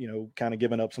him, you know, kind of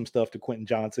giving up some stuff to Quentin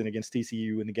Johnson against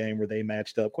TCU in the game where they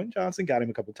matched up. Quentin Johnson got him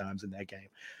a couple times in that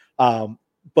game.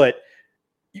 But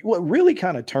what really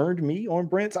kind of turned me on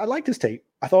Brent's, I liked his tape.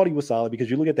 I thought he was solid because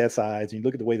you look at that size and you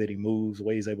look at the way that he moves, the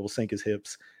way he's able to sink his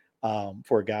hips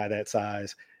for a guy that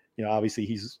size. You know, obviously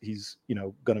he's you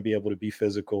know, going to be able to be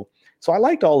physical. So I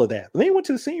liked all of that. But then he went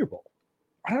to the Senior Bowl.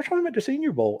 I watched him at the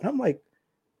Senior Bowl, and I'm like,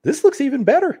 this looks even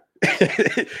better.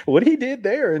 What he did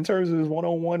there in terms of his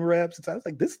one-on-one reps, I was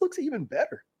like, this looks even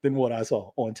better than what I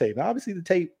saw on tape. Now, obviously, the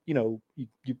tape, you know,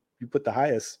 you put the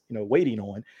highest, you know, weighting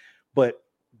on, but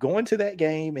going to that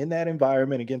game in that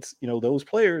environment against, you know, those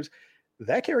players,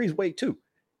 that carries weight too.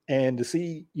 And to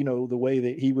see, you know, the way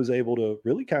that he was able to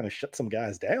really kind of shut some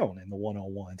guys down in the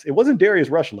one-on-ones, it wasn't Darius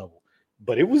Rush level,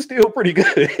 but it was still pretty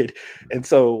good. And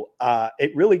so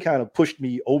it really kind of pushed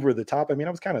me over the top. I mean,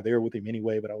 I was kind of there with him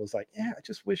anyway, but I was like, yeah, I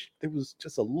just wish there was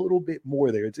just a little bit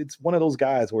more there. It's one of those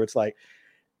guys where it's like,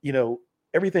 you know,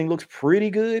 everything looks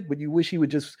pretty good, but you wish he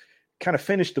would just kind of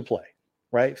finish the play,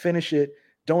 right? Finish it.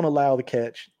 Don't allow the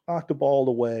catch, knock the ball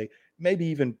away, maybe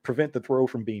even prevent the throw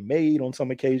from being made on some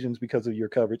occasions because of your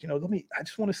coverage. You know, I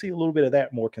just want to see a little bit of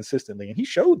that more consistently. And he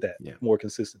showed that more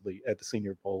consistently at the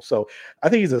Senior Bowl. So I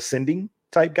think he's a ascending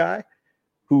type guy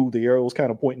who the arrow's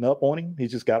kind of pointing up on him.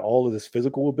 He's just got all of this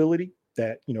physical ability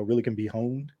that, you know, really can be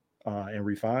honed and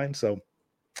refined. So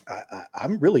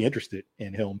I'm really interested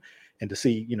in him and to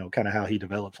see, you know, kind of how he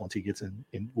develops once he gets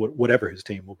in whatever his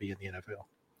team will be in the NFL.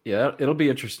 Yeah, it'll be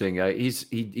interesting.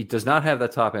 He does not have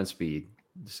that top end speed.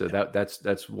 So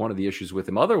that's one of the issues with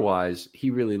him. Otherwise,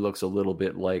 he really looks a little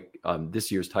bit like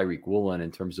this year's Tyreek Woolen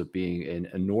in terms of being an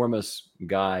enormous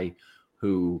guy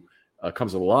who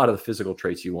comes with a lot of the physical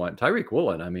traits you want. Tyreek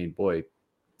Woolen, I mean, boy,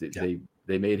 they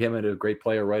made him into a great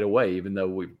player right away, even though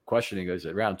we're questioning, is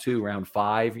it round 2, round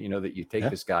 5, you know, that you take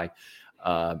this guy.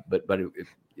 But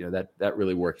you know, that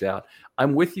really worked out.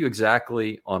 I'm with you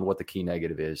exactly on what the key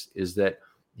negative is that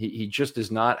he just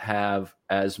does not have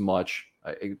as much.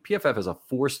 PFF has a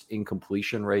forced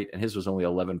incompletion rate, and his was only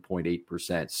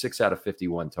 11.8%, 6 out of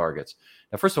 51 targets.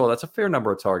 Now, first of all, that's a fair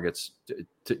number of targets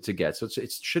to get. So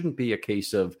it shouldn't be a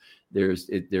case of there's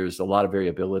a lot of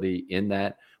variability in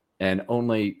that, and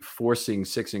only forcing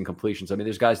 6 incompletions. I mean,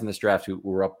 there's guys in this draft who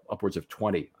were upwards of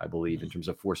 20, I believe, in terms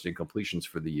of forced incompletions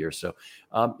for the year. So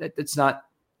it's not.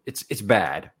 It's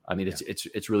bad. I mean,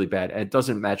 it's really bad. And it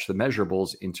doesn't match the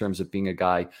measurables in terms of being a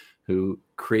guy who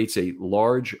creates a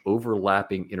large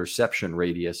overlapping interception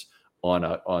radius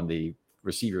on the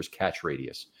receiver's catch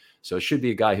radius. So it should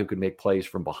be a guy who can make plays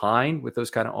from behind with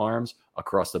those kind of arms,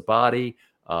 across the body,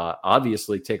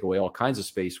 obviously take away all kinds of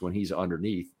space when he's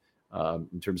underneath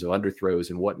in terms of underthrows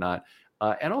and whatnot.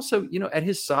 And also, you know, at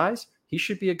his size, he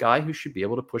should be a guy who should be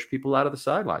able to push people out of the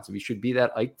sidelines. He should be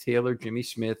that Ike Taylor, Jimmy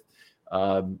Smith,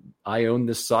 I own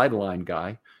this sideline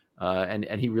guy.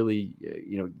 And he really,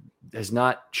 you know, has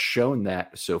not shown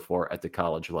that so far at the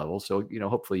college level. So, you know,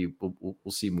 hopefully we'll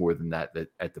see more than that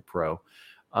at the pro.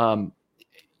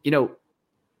 You know,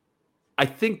 I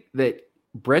think that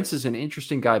Brents is an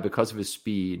interesting guy because of his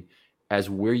speed as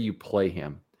where you play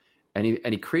him. And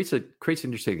he creates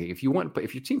interesting thing. If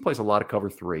your team plays a lot of cover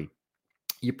 3,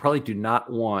 you probably do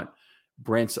not want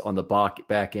Brents on the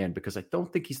back end, because I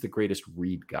don't think he's the greatest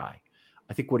read guy.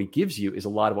 I think what he gives you is a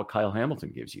lot of what Kyle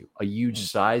Hamilton gives you, a huge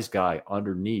size guy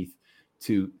underneath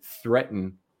to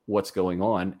threaten what's going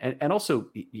on. And also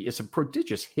it's some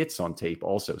prodigious hits on tape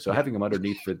also. So having him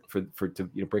underneath for to,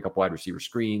 you know, break up wide receiver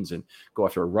screens and go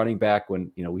after a running back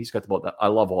when, you know, he's got the ball. I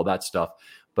love all that stuff.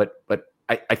 But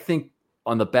I think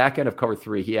on the back end of cover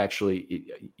 3, he actually,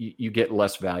 you get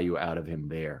less value out of him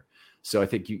there. So I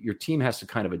think your team has to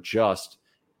kind of adjust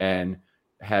and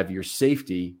have your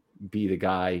safety be the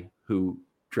guy who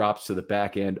drops to the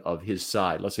back end of his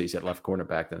side. Let's say he's at left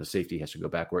cornerback, then the safety has to go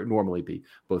back where it normally be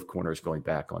both corners going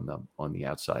back on the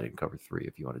outside in cover 3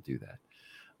 if you want to do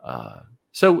that.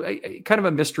 So kind of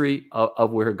a mystery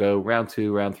of where to go, round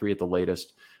 2, round 3 at the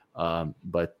latest.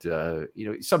 But you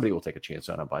know, somebody will take a chance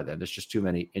on him by then. There's just too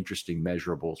many interesting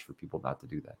measurables for people not to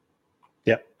do that.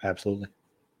 Yep, absolutely.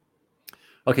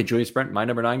 Okay, Julius Brent, my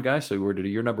number 9 guy. So we're to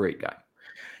your number 8 guy.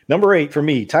 Number 8 for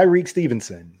me, Tyrique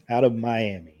Stevenson out of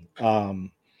Miami. 6'0",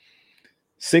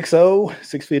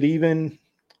 6 feet even,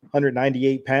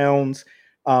 198 pounds.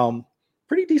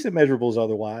 pretty decent measurables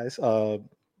otherwise. A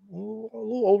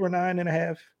little over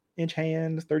 9.5-inch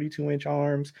hands, 32-inch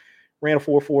arms, ran a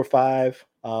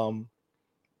 4.45.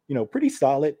 Pretty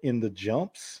solid in the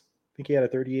jumps. I think he had a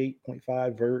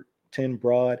 38.5 vert, 10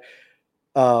 broad.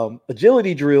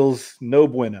 Agility drills, no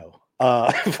bueno.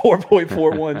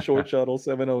 4.41 short shuttle,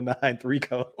 709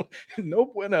 3-cone. No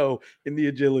bueno in the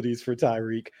agilities for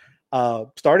Tyreek.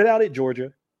 Started out at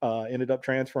Georgia, ended up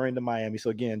transferring to Miami. So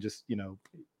again, just,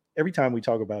 every time we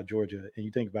talk about Georgia and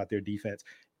you think about their defense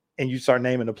and you start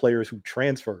naming the players who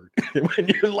transferred, when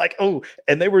you're like, oh,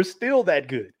 and they were still that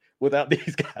good without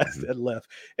these guys that left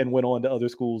and went on to other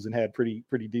schools and had pretty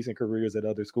decent careers at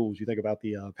other schools. You think about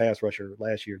the pass rusher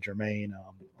last year, Jermaine,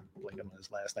 blanking on his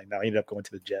last name now. He ended up going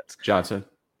to the Jets. Johnson.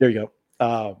 There you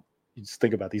go. You just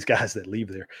think about these guys that leave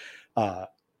there.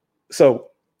 So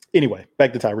anyway,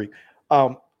 back to Tyreek.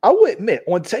 I will admit,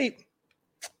 on tape,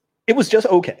 it was just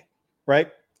okay,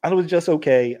 right? I know it was just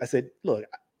okay. I said, look,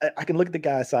 I can look at the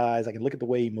guy's size. I can look at the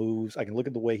way he moves. I can look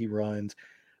at the way he runs.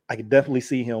 I could definitely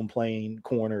see him playing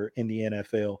corner in the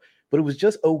NFL, but it was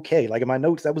just okay. Like in my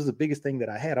notes, that was the biggest thing that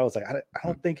I had. I was like, I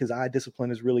don't think his eye discipline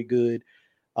is really good.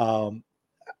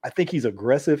 I think he's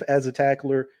aggressive as a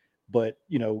tackler, but,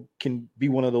 can be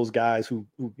one of those guys who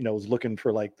is looking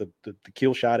for like the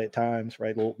kill shot at times,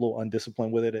 right? A little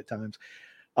undisciplined with it at times.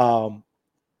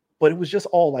 But it was just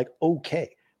all like,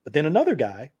 okay. But then another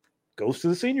guy goes to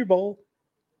the Senior Bowl.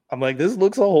 I'm like, this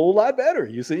looks a whole lot better.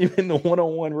 You see him in the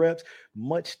one-on-one reps,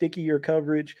 much stickier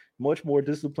coverage, much more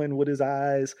disciplined with his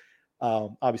eyes.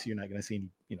 Obviously, you're not going to see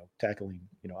any, tackling,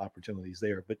 opportunities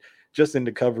there, but just in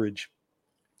the coverage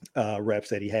reps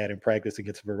that he had in practice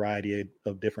against a variety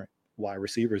of different wide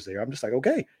receivers there, I'm just like,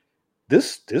 okay,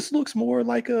 this looks more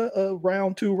like a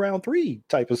round 2, round 3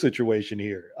 type of situation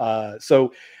here.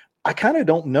 So I kind of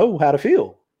don't know how to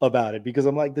feel about it because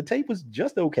I'm like, the tape was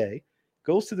just okay.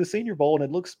 Goes to the Senior Bowl and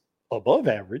it looks above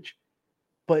average,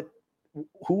 but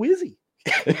who is he?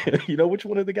 Which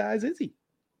one of the guys is he?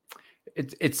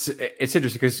 It's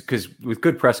interesting because with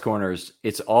good press corners,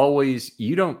 it's always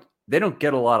they don't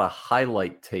get a lot of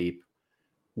highlight tape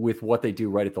with what they do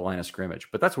right at the line of scrimmage,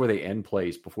 but that's where they end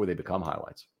plays before they become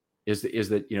highlights. Is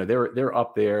that they're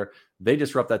up there, they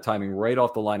disrupt that timing right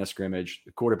off the line of scrimmage.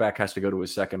 The quarterback has to go to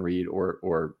his second read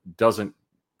or doesn't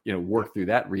work through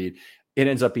that read. It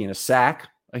ends up being a sack,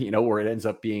 or it ends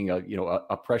up being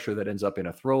a pressure that ends up in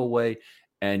a throwaway,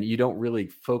 and you don't really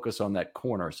focus on that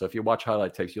corner. So if you watch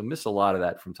highlight tapes, you'll miss a lot of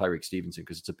that from Tyreek Stevenson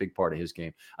because it's a big part of his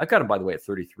game. I've got him, by the way, at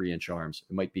 33-inch arms.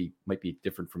 It might be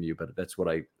different from you, but that's what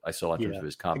I saw in terms of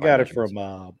his combine. I got it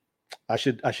from I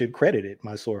should credit it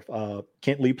myself.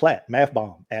 Kent Lee Platt, Math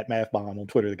Bomb at Math Bomb on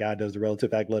Twitter. The guy does the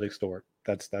Relative Athletic Store.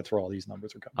 That's where all these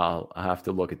numbers are coming. I'll have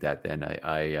to look at that then.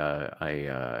 I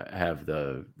have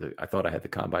the I thought I had the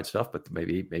combine stuff, but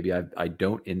maybe I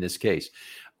don't in this case.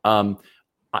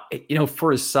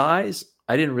 For his size,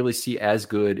 I didn't really see as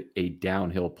good a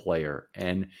downhill player.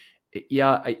 And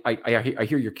yeah, I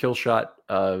hear your kill shot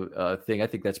thing. I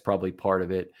think that's probably part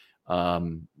of it.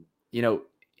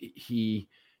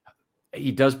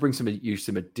 He does bring some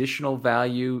additional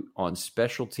value on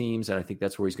special teams, and I think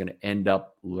that's where he's going to end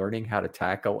up learning how to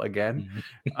tackle again.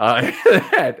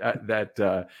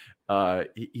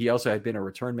 He also had been a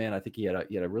return man. I think he had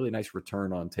a really nice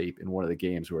return on tape in one of the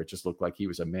games where it just looked like he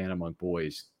was a man among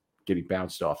boys getting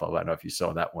bounced off of. I don't know if you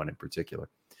saw that one in particular.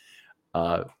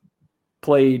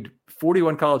 Played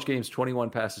 41 college games, 21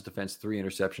 passes defense, 3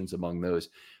 interceptions among those.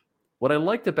 What I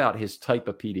liked about his type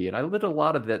of PD, and I did a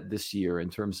lot of that this year in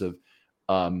terms of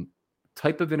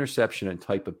type of interception and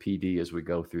type of PD as we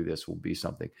go through this will be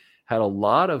something. Had a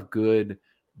lot of good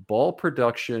ball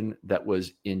production that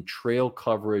was in trail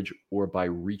coverage or by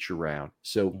reach around.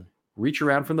 So reach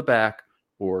around from the back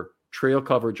or trail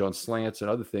coverage on slants and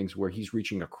other things where he's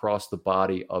reaching across the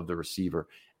body of the receiver.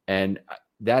 And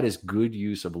that is good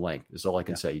use of length is all I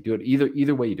can say. You do it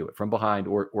either way you do it, from behind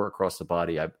or across the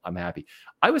body. I'm happy.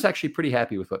 I was actually pretty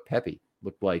happy with what Pepe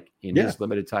looked like in his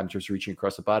limited time just reaching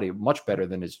across the body, much better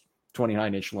than his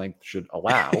 29-inch length should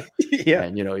allow.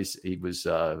 And he was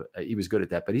good at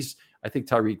that. But I think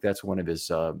Tyreek, that's one of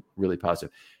his really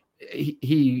positive.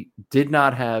 He did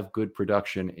not have good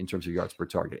production in terms of yards per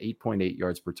target. 8.8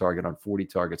 yards per target on 40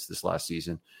 targets this last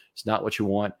season. It's not what you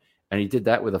want. And he did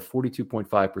that with a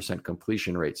 42.5%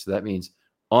 completion rate. So that means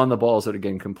on the balls that are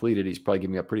getting completed, he's probably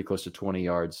giving up pretty close to 20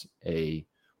 yards a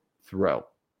throw.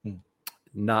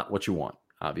 Not what you want,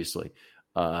 obviously.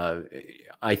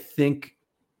 I think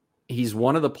he's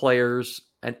one of the players,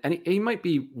 and he might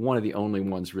be one of the only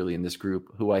ones really in this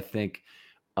group who I think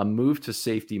a move to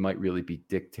safety might really be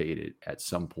dictated at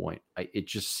some point. It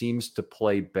just seems to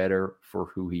play better for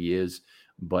who he is.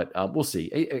 But we'll see.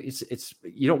 It's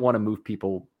you don't want to move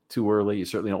people too early. You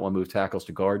certainly don't want to move tackles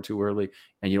to guard too early,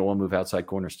 and you don't want to move outside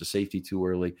corners to safety too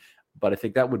early. But I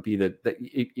think that would be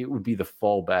it would be the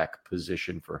fallback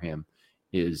position for him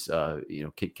is,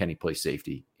 can he play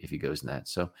safety if he goes in that?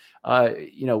 So,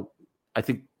 I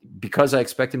think because I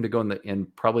expect him to go in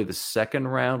probably the second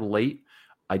round late,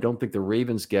 I don't think the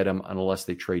Ravens get him unless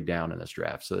they trade down in this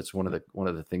draft. So that's one of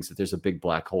the things that there's a big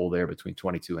black hole there between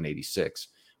 22 and 86,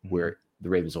 where the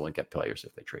Ravens only get players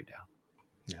if they trade down.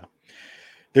 Yeah.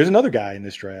 There's another guy in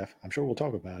this draft, I'm sure we'll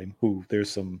talk about him, who there's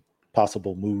some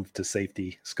possible move to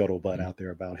safety scuttlebutt out there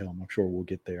about him. I'm sure we'll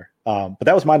get there. But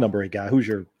that was my number 8 guy. Who's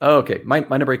your? Oh, okay. My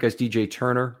number 8 guy is DJ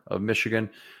Turner of Michigan.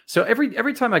 So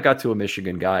every time I got to a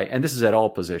Michigan guy, and this is at all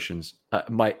positions,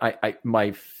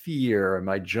 my fear,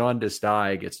 my jaundiced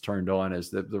eye gets turned on as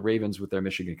the Ravens with their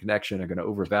Michigan connection are going to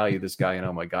overvalue this guy. And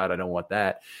oh my God, I don't want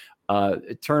that.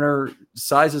 Turner,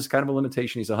 size is kind of a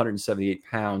limitation. He's 178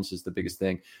 pounds is the biggest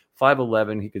thing.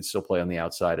 5'11", he could still play on the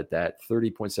outside at that.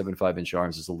 30.75 inch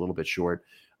arms is a little bit short,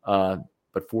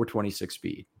 but 426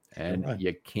 speed. And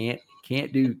you can't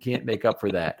make up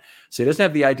for that. So he doesn't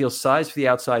have the ideal size for the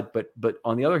outside, but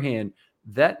on the other hand,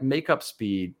 that makeup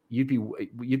speed, you'd be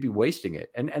wasting it.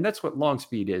 And that's what long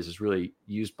speed is really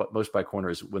used most by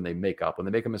corners when they make up. When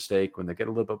they make a mistake, when they get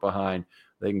a little bit behind,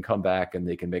 they can come back and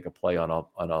they can make a play on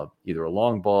either a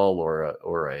long ball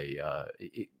or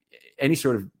any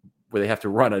sort of where they have to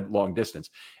run a long distance.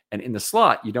 And in the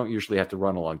slot, you don't usually have to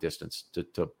run a long distance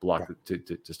to block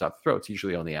to stop the throw. It's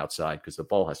usually on the outside because the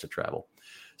ball has to travel.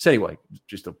 So anyway,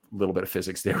 just a little bit of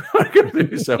physics there.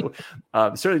 So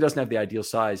certainly doesn't have the ideal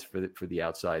size for the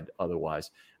outside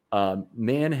otherwise.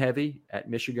 Man heavy at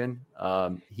Michigan.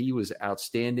 He was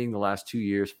outstanding the last 2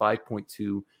 years,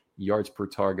 5.2 yards per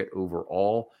target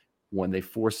overall when they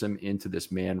force him into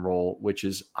this man role, which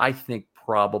is, I think,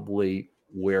 probably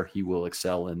where he will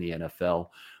excel in the NFL.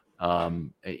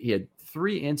 He had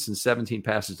 3 ints and 17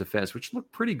 passes defense, which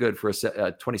looked pretty good for a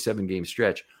 27-game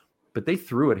stretch. But they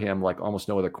threw at him like almost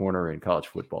no other corner in college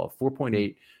football.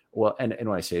 4.8. Well, and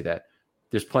when I say that,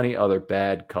 there's plenty of other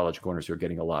bad college corners who are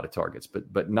getting a lot of targets,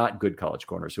 but not good college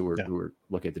corners who were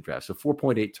looking at the draft. So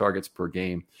 4.8 targets per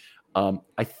game.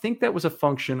 I think that was a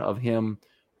function of him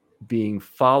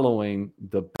following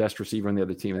the best receiver on the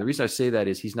other team. And the reason I say that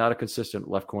is he's not a consistent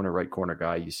left corner, right corner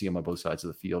guy. You see him on both sides of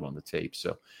the field on the tape.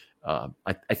 So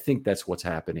I think that's what's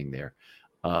happening there.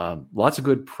 Lots of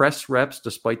good press reps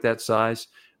despite that size.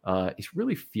 He's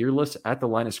really fearless at the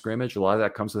line of scrimmage. A lot of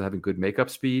that comes with having good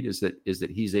makeup speed. Is that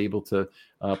he's able to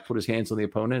put his hands on the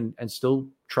opponent and still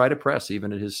try to press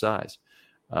even at his size.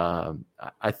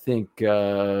 I think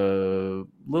a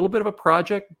little bit of a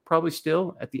project probably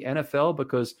still at the NFL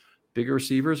because bigger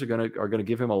receivers are gonna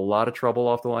give him a lot of trouble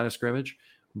off the line of scrimmage.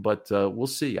 But we'll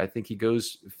see. I think he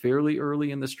goes fairly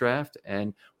early in this draft,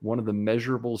 and one of the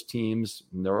measurables teams,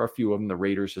 and there are a few of them, the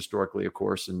Raiders historically, of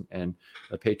course, and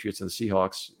the Patriots and the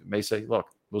Seahawks may say, look,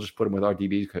 we'll just put him with our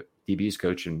DBs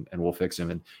coach and we'll fix him.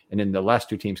 And in the last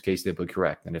 2 teams' case, they'll be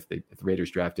correct. And if the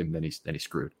Raiders draft him, then he's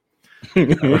screwed.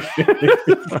 Well,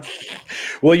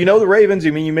 the Ravens,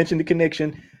 you mentioned the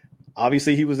connection.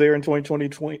 Obviously, he was there in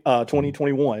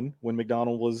 2021 when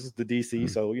McDonald was the DC.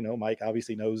 So, Mike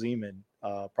obviously knows him and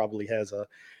probably has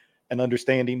an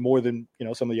understanding more than,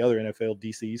 some of the other NFL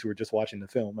DCs who are just watching the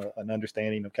film, an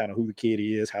understanding of kind of who the kid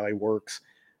is, how he works,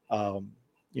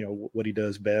 what he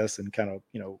does best and kind of,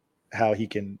 how he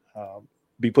can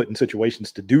be put in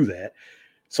situations to do that.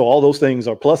 So all those things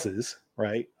are pluses,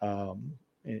 right?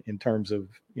 In terms of,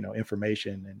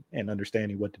 information and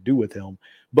understanding what to do with him.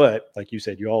 But like you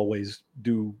said, you always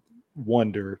do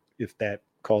wonder if that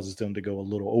causes them to go a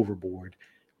little overboard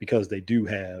because they do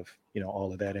have,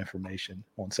 all of that information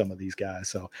on some of these guys.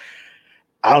 So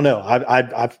I don't know.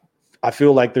 I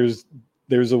feel like there's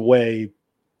a way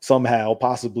somehow,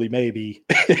 possibly maybe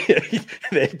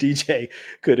that DJ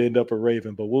could end up a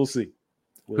Raven, but we'll see.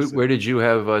 Where did you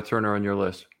have Turner on your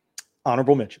list?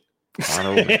 Honorable mention.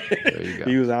 There you go.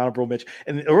 He was an honorable mention.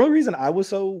 And the only reason I was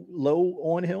so low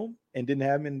on him and didn't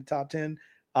have him in the top 10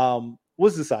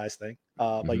 was the size thing.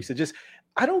 Like you said, just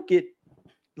I don't get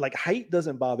height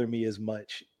doesn't bother me as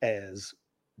much as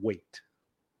weight.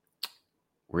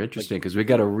 We're interesting because we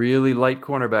got a really light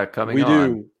cornerback coming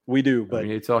on. We do, but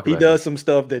he does some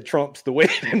stuff that trumps the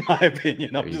weight, in my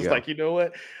opinion. I'm just like, you know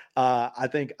what? I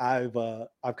think I've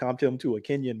comped him to a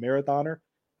Kenyan marathoner.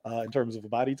 In terms of a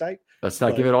body type. Let's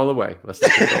not give it all away. Let's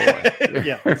save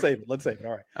it. Let's save it.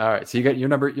 All right. So you got your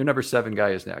number 7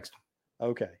 guy is next.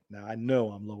 Okay. Now I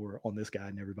know I'm lower on this guy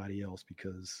than everybody else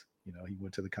because, he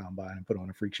went to the combine and put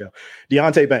on a freak show.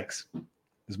 Deonte Banks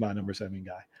is my number 7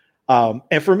 guy.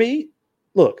 And for me,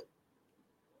 look,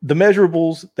 the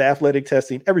measurables, the athletic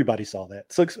testing, everybody saw that.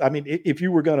 If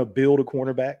you were going to build a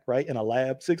cornerback, right, in a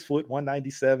lab, 6 foot,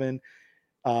 197,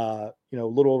 a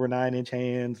little over 9-inch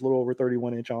hands, a little over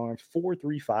 31-inch arms,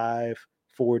 4.35,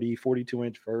 40,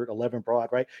 42-inch vert, 11 broad,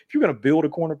 right? If you're going to build a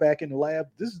cornerback in the lab,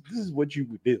 this is what you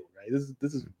would build, right?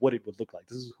 This is what it would look like.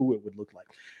 This is who it would look like.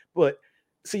 But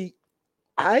see,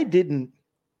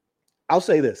 I'll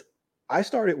say this. I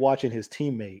started watching his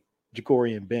teammate,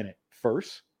 Jakorian Bennett,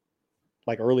 first,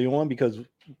 like early on, because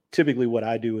typically what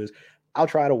I do is I'll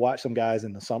try to watch some guys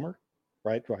in the summer,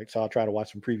 right? So I'll try to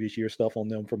watch some previous year stuff on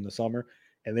them from the summer.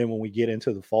 And then when we get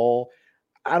into the fall,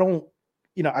 I'm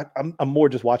more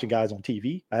just watching guys on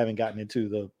TV. I haven't gotten into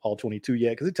the all 22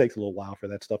 yet because it takes a little while for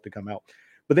that stuff to come out.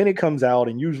 But then it comes out,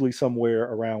 and usually somewhere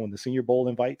around when the Senior Bowl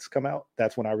invites come out,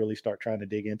 that's when I really start trying to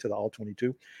dig into the all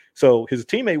 22. So his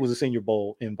teammate was a Senior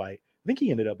Bowl invite. I think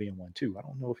he ended up being one too. I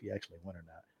don't know if he actually won or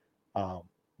not.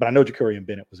 But I know Jakorian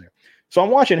Bennett was there. So I'm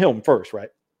watching him first, right?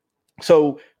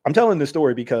 So I'm telling this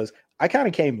story because I kind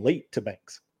of came late to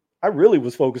Banks. I really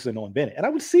was focusing on Bennett. And I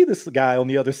would see this guy on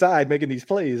the other side making these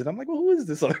plays. And I'm like, well, who is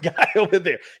this other guy over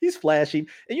there? He's flashing.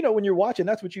 And, when you're watching,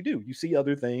 that's what you do. You see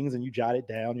other things and you jot it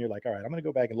down. You're like, all right, I'm going to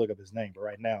go back and look up his name. But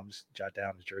right now, I'm just jot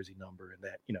down his jersey number and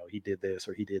that, he did this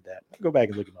or he did that. I'll go back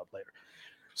and look him up later.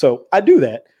 So I do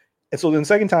that. And so then the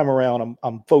second time around,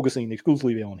 I'm focusing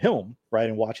exclusively on him, right,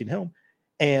 and watching him.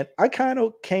 And I kind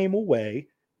of came away,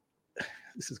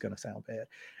 this is going to sound bad,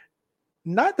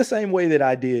 not the same way that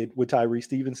I did with Tyree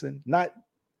Stevenson, not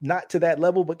to that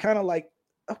level, but kind of like,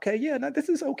 okay, yeah, this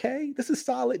is okay. This is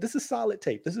solid. This is solid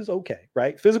tape. This is okay,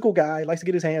 right? Physical guy, likes to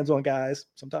get his hands on guys,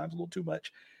 sometimes a little too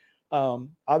much.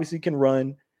 Obviously can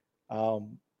run.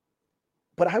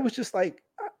 But I was just like,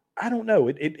 I don't know.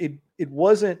 It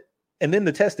wasn't, and then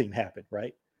the testing happened,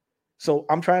 right? So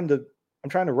I'm trying to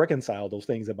reconcile those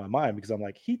things in my mind because I'm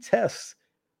like, he tests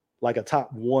like a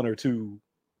top 1, 2,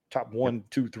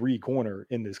 3 corner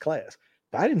in this class,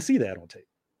 but I didn't see that on tape.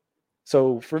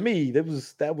 So for me, that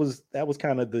was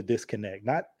kind of the disconnect.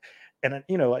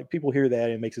 Like people hear that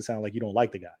and it makes it sound like you don't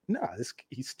like the guy. Nah,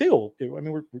 he's still.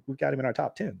 We've got him in our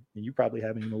top 10, and you probably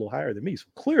have him a little higher than me. So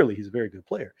clearly, he's a very good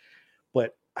player.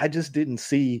 But I just didn't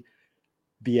see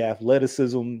the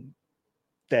athleticism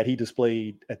that he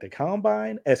displayed at the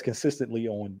combine as consistently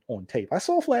on tape. I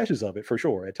saw flashes of it for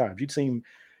sure at times. You'd see him,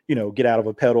 get out of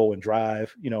a pedal and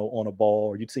drive, on a ball,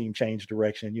 or you'd see him change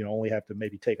direction, only have to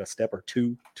maybe take a step or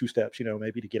two steps,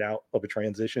 maybe to get out of a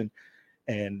transition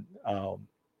and,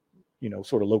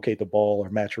 sort of locate the ball or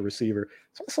match a receiver.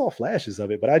 So I saw flashes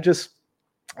of it, but I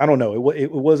don't know. It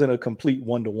wasn't a complete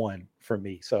 1-to-1 for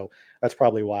me. So that's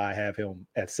probably why I have him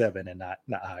at 7 and not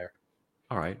higher.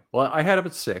 All right. Well, I had him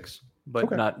at 6. But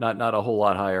okay. not a whole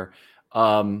lot higher.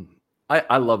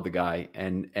 I love the guy,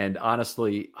 and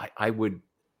honestly,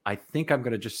 I think I'm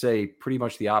going to just say pretty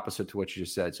much the opposite to what you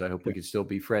just said. So I hope we can still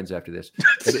be friends after this.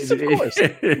 Of course.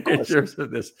 In terms of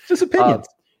this, just opinions.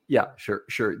 Yeah, sure.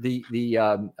 The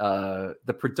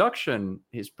production,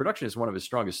 his production is one of his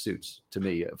strongest suits to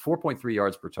me. 4.3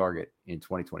 yards per target in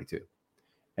 2022,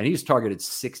 and he's targeted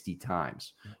 60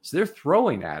 times. So they're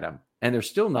throwing at him. And they're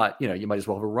still not, you might as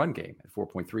well have a run game at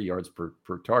 4.3 yards per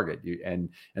target. And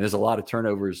there's a lot of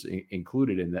turnovers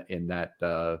included in that,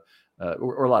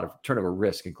 or a lot of turnover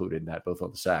risk included in that, both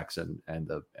on the sacks and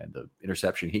the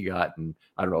interception he got. And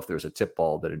I don't know if there was a tip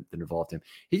ball that involved him.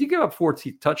 He did give up 4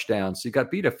 touchdowns. So he got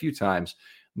beat a few times.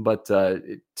 But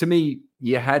to me,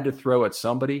 you had to throw at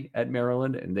somebody at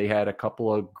Maryland, and they had a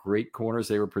couple of great corners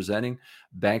they were presenting.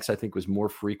 Banks, I think, was more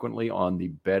frequently on the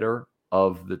better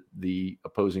of the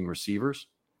opposing receivers.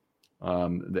 I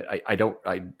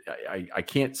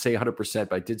can't say 100%,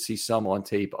 but I did see some on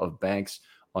tape of Banks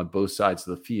on both sides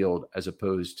of the field, as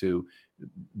opposed to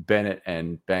Bennett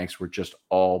and Banks were just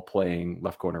all playing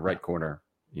left corner, right corner,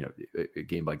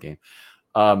 game by game.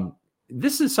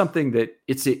 This is something that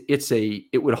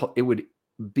it would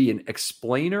be an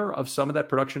explainer of some of that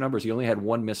production numbers. He only had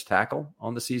 1 missed tackle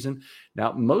on the season.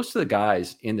 Now, most of the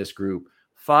guys in this group,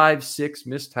 5, 6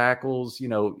 missed tackles,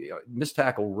 missed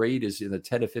tackle rate is in the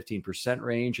 10 to 15%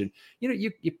 range. And,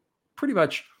 you pretty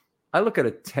much, I look at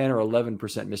a 10 or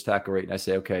 11% missed tackle rate and I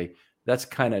say, okay, that's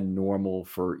kind of normal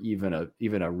for even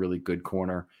a really good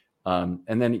corner. And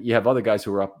then you have other guys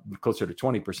who are up closer to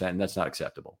 20%, and that's not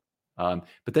acceptable.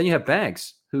 But then you have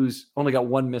Banks, who's only got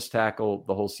 1 missed tackle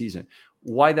the whole season.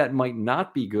 Why that might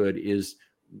not be good is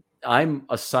I'm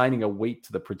assigning a weight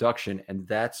to the production, and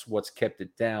that's what's kept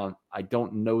it down. I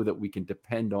don't know that we can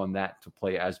depend on that to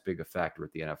play as big a factor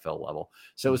at the NFL level.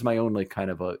 So it was my only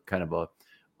kind of a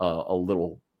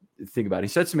little think about it.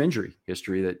 He's had some injury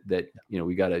history that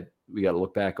we got to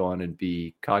look back on and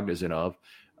be cognizant of.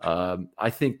 I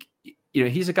think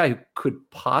he's a guy who could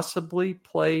possibly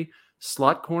play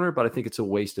slot corner, but I think it's a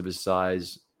waste of his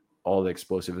size, all the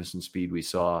explosiveness and speed we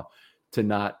saw, to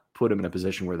not put him in a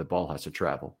position where the ball has to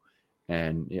travel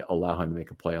and allow him to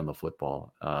make a play on the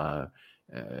football.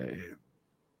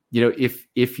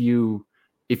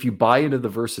 If you buy into the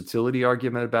versatility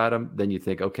argument about him, then you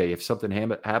think, okay, if something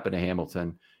happened to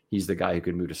Hamilton, he's the guy who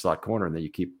could move to slot corner, and then you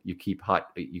keep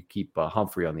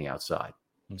Humphrey on the outside.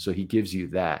 Mm-hmm. So he gives you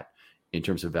that in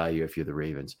terms of value if you're the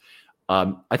Ravens.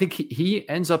 I think he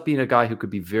ends up being a guy who could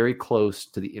be very close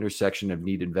to the intersection of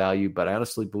need and value, but I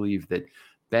honestly believe that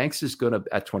Banks is going to,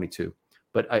 at 22,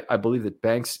 but I believe that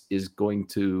Banks is going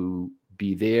to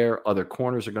be there. Other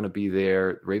corners are going to be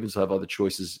there. Ravens will have other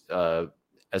choices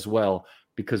as well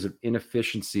because of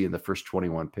inefficiency in the first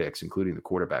 21 picks, including the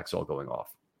quarterbacks all going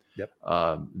off. Yep.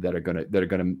 That are going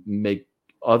to make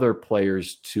other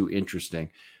players too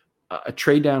interesting. A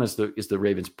trade down is the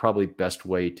Ravens' probably best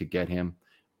way to get him.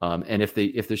 And if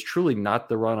there's truly not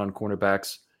the run on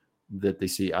cornerbacks that they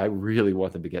see, I really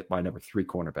want them to get my number 3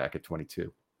 cornerback at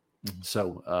 22. Mm-hmm.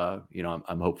 So,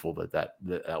 I'm hopeful that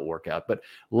will work out. But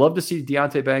love to see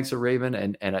Deonte Banks a Raven,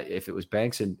 and if it was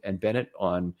Banks and Bennett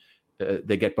on,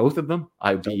 they get both of them,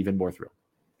 I would be even more thrilled.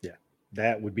 Yeah,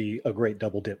 that would be a great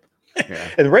double dip. Yeah.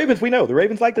 And the Ravens, we know the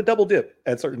Ravens like to double dip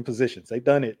at certain positions. They've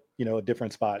done it, at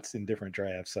different spots in different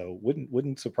drafts. So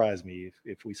wouldn't surprise me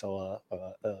if we saw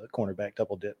a cornerback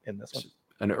double dip in this one.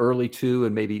 An early 2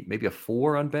 and maybe a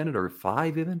 4 on Bennett, or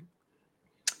 5 even.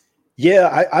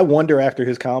 Yeah, I wonder after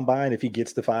his combine if he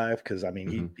gets to 5, because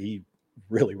he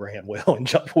really ran well and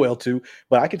jumped well too.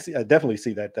 But I definitely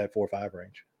see that 4-5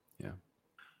 range. Yeah.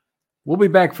 We'll be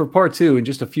back for part 2 in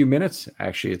just a few minutes.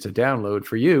 Actually, it's a download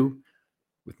for you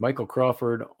with Michael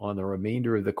Crawford on the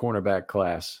remainder of the cornerback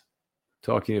class.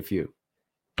 Talking a few.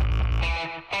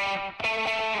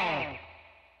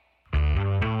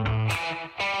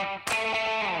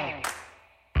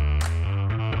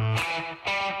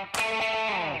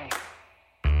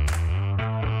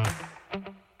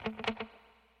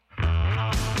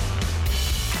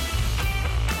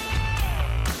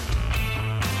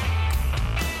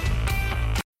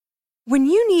 When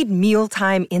you need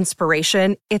mealtime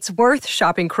inspiration, it's worth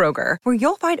shopping Kroger, where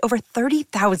you'll find over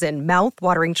 30,000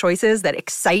 mouth-watering choices that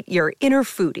excite your inner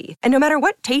foodie. And no matter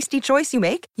what tasty choice you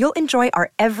make, you'll enjoy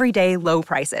our everyday low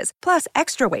prices, plus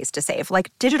extra ways to save,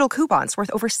 like digital coupons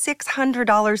worth over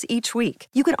 $600 each week.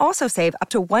 You can also save up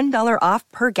to $1 off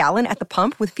per gallon at the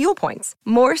pump with fuel points.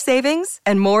 More savings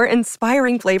and more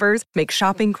inspiring flavors make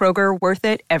shopping Kroger worth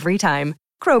it every time.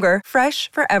 Kroger,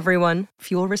 fresh for everyone.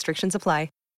 Fuel restrictions apply.